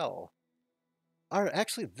as well. Or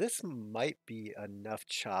actually, this might be enough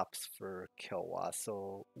chops for Kilwa,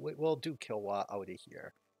 so we'll do Kilwa out of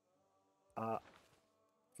here. Uh,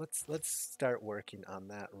 let's start working on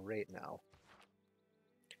that right now.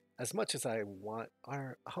 As much as I want,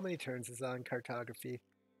 how many turns is on cartography?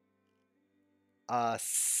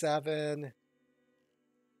 7.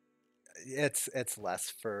 It's less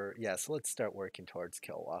for, yeah, so let's start working towards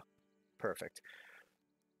Kilwa. Perfect.